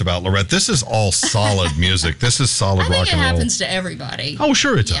embarrassed about, Lorette. This is all solid music. This is solid I think rock it and roll. happens to everybody. Oh,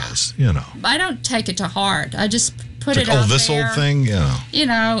 sure it Yeah. does. I don't take it to heart. I just put It's it like, out this there. old thing,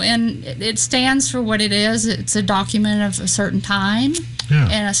 And it stands for what it is. It's a document of a certain time Yeah.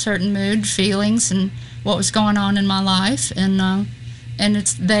 and a certain mood, feelings, and what was going on in my life, and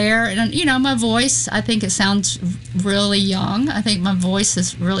it's there. And my voice, I think it sounds really young. I think my voice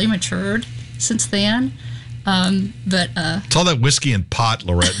has really matured since then. But It's all that whiskey and pot,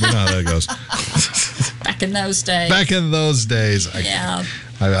 Lorette. We know how that goes. back in those days, Back in those days. yeah,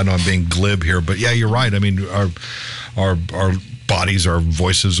 I know I'm being glib here, but yeah, you're right. I mean, our bodies, our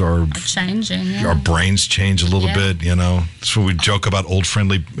voices, our changing. Yeah. our brains change a little Yeah. bit. That's what we joke about old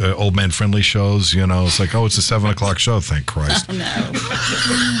man friendly shows. It's like, oh, it's a 7:00 show. Thank Christ. No.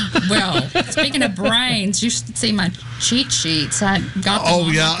 Well, speaking of brains, you should see my cheat sheets. I got them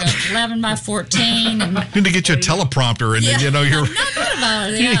on yeah. like a 11 by 14. And You need to get you a teleprompter, and then you're. not that about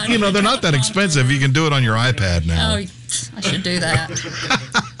it. Yeah, They're not that expensive. You can do it on your iPad now. Oh, I should do that.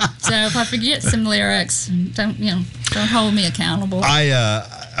 So if I forget some lyrics, don't hold me accountable.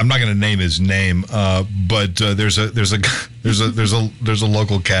 I'm not going to name his name, but there's a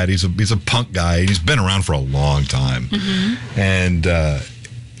local cat. He's a punk guy. And he's been around for a long time, and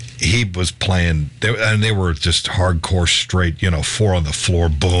he was playing. They were just hardcore, straight. 4 on the floor,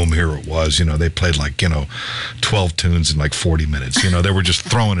 boom. Here it was. They played like 12 tunes in like 40 minutes. They were just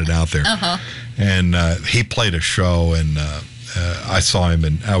throwing it out there. And he played a show, and I saw him,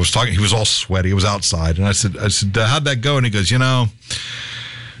 and I was talking. He was all sweaty. He was outside, and I said, how'd that go? And he goes,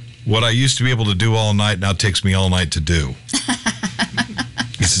 what I used to be able to do all night now takes me all night to do.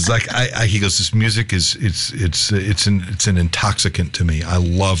 He says, like, he goes, this music is it's an intoxicant to me. I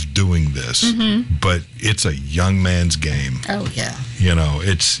love doing this, but it's a young man's game. Oh yeah. You know,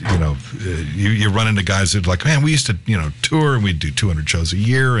 it's, you know, you run into guys that are like, man, we used to, you know, tour and we'd do 200 shows a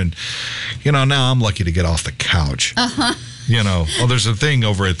year. And, you know, now I'm lucky to get off the couch. You know, there's a thing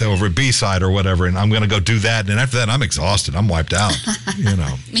over at B-side or whatever, and I'm going to go do that. And after that, I'm exhausted. I'm wiped out, you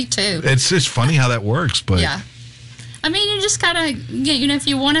know. Me too. It's funny how that works, but. Yeah. I mean, you just gotta, you know, if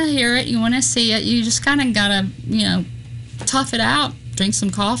you want to hear it, you want to see it, you just kind of gotta, you know, tough it out, drink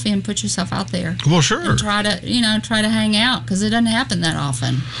some coffee, and put yourself out there. Well, sure. And try to hang out, because it doesn't happen that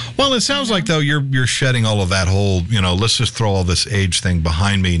often. Well, it sounds like, though, you're shedding all of that whole, you know, let's just throw all this age thing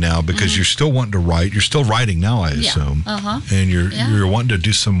behind me now, because you're still wanting to write. You're still writing now, I assume. And you're wanting to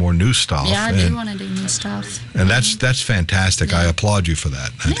do some more new stuff. Yeah, I do want to do new stuff. And that's fantastic. I applaud you for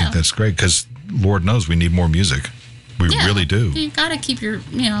that. I think that's great, because Lord knows we need more music. We really do. You got to keep your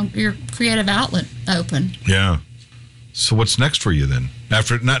creative outlet open. Yeah. So what's next for you then?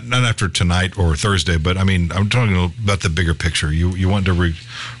 After not after tonight or Thursday, but I mean, I'm talking about the bigger picture. You want to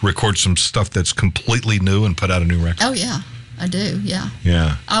record some stuff that's completely new and put out a new record? Oh yeah, I do. Yeah.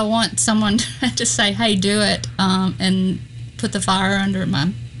 Yeah. I want someone to say, "Hey, do it," and put the fire under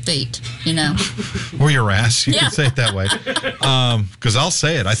my feet, you know. Or your ass. You can say it that way. Because I'll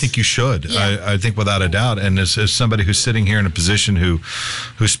say it. I think you should. Yeah. I think without a doubt. And as somebody who's sitting here in a position who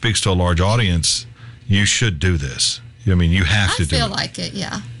speaks to a large audience, you should do this. I mean, you have to do it. I feel like it,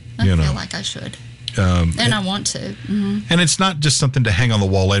 yeah. I You feel know. like I should. And I want to. And it's not just something to hang on the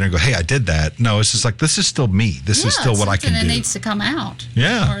wall later and go, hey, I did that. No, it's just like, this is still me. This is still what I can Something that do. needs to come out.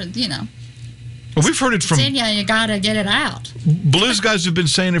 Yeah. Or, you know. Well, we've heard it from It's in you, you got to get it out. blues guys who've been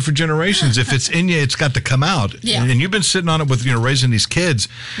saying it for generations. If it's in you, it's got to come out. Yeah. And you've been sitting on it with, you know, raising these kids.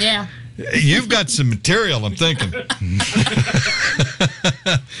 Yeah. You've got some material, I'm thinking.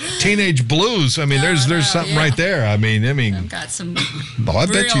 Teenage blues. I mean, there's something right there. I mean, I've got some I bet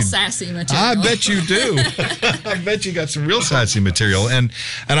real you, sassy material. I bet you do. I bet you got some real sassy material, and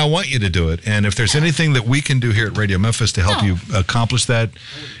I want you to do it. And if there's anything that we can do here at Radio Memphis to help you accomplish that,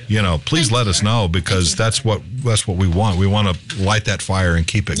 you know, please let us know, because that's what we want. We want to light that fire and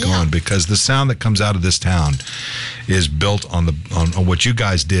keep it going, because the sound that comes out of this town is built on what you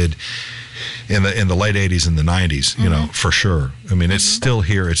guys did in the late 80s and the 90s, you know, for sure. I mean, it's still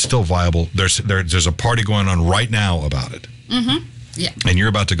here. It's still viable. There's a party going on right now about it. Yeah. And you're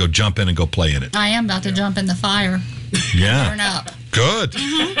about to go jump in and go play in it. I am about to jump in the fire. Yeah. Burn up. Good.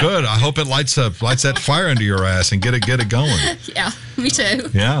 Good. I hope it lights that fire under your ass and get it going. Yeah, me too.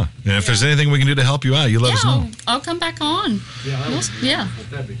 Yeah. And if there's anything we can do to help you out, you let us know. I'll come back on. Yeah,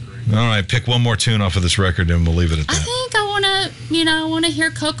 that'd be great. All right, pick one more tune off of this record and we'll leave it at I that. think I want to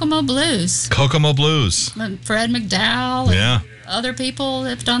hear Kokomo Blues. Kokomo Blues. Fred McDowell. And Yeah. other people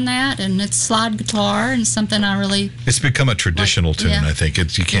have done that, and it's slide guitar and something I really. It's become a traditional tune, yeah. I think.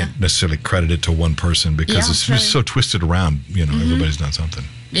 You can't necessarily credit it to one person, because it's just so twisted around. You know, everybody's done something.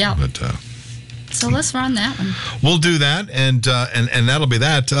 Yeah. But So let's run that one. we'll do that, and that'll be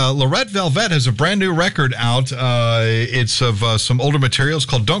that. Lorette Velvet has a brand new record out. It's of some older materials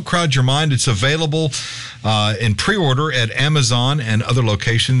called "Don't Crowd Your Mind." It's available in pre-order at Amazon and other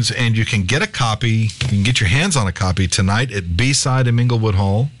locations, and you can get a copy. You can get your hands on a copy tonight at B-Side in Minglewood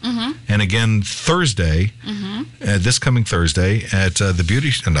Hall, and again Thursday, this coming Thursday at the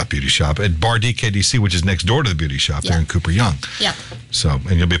not beauty shop, at Bar DKDC, which is next door to the beauty shop there in Cooper Young. Yep. So,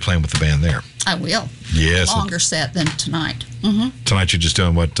 and you'll be playing with the band there. I will. Yes. Longer set than tonight. Tonight you're just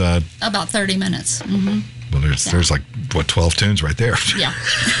doing what? About 30 minutes. Well, there's like, 12 tunes right there. Yeah.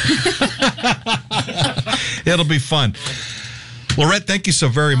 It'll be fun. Lorette, thank you so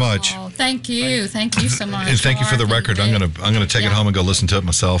very much. Oh, thank you. Thank you so much. And thank you for the Mark, record. and I'm gonna take it home and go listen to it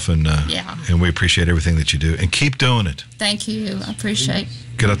myself, and and we appreciate everything that you do, and keep doing it. Thank you. I appreciate.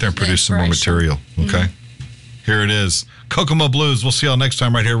 Get out there and the produce some more inspiration. material. Okay. Here it is, Kokomo Blues. We'll see y'all next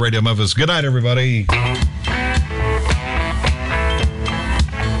time right here at Radio Memphis. Good night, everybody. Down,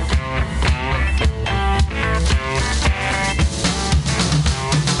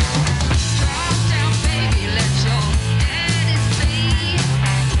 baby, let your daddy see.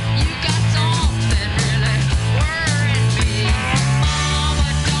 You got something really worrying me. Mama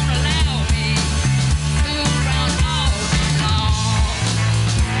don't allow me fool around all day long.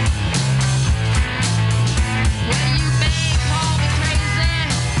 Well, you may call me crazy,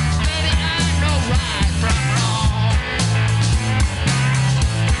 baby, I know right from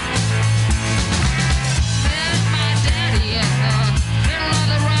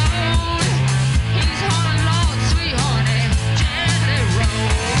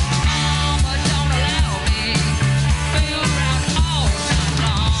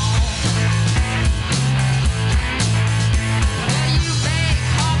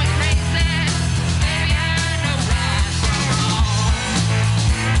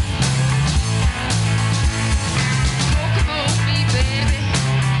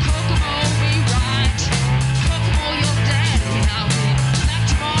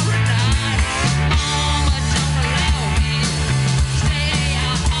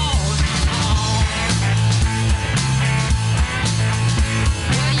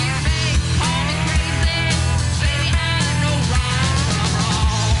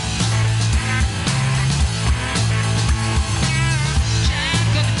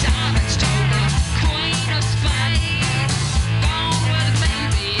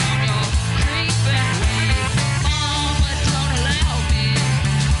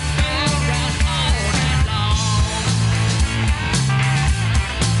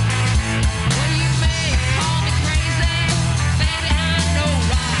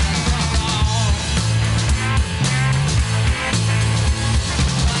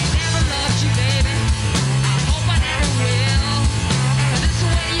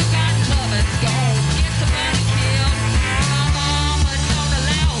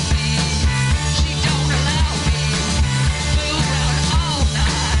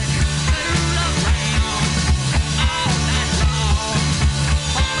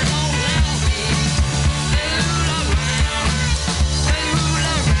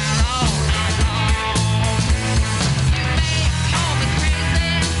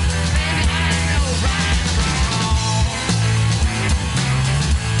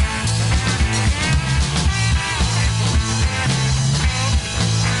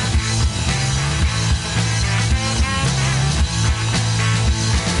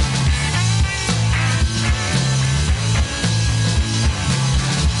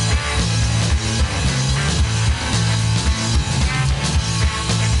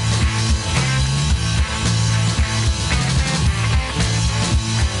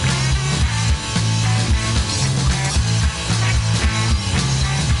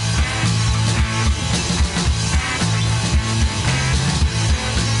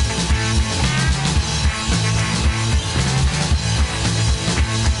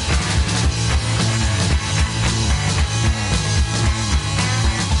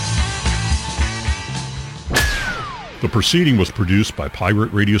proceeding was produced by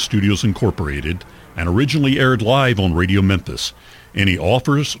Pirate Radio Studios Incorporated and originally aired live on Radio Memphis. Any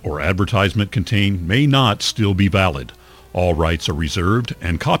offers or advertisement contained may not still be valid. All rights are reserved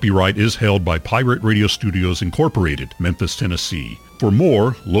and copyright is held by Pirate Radio Studios Incorporated, Memphis, Tennessee. For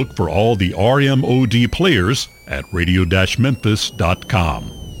more, look for all the RMOD players at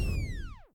radio-memphis.com.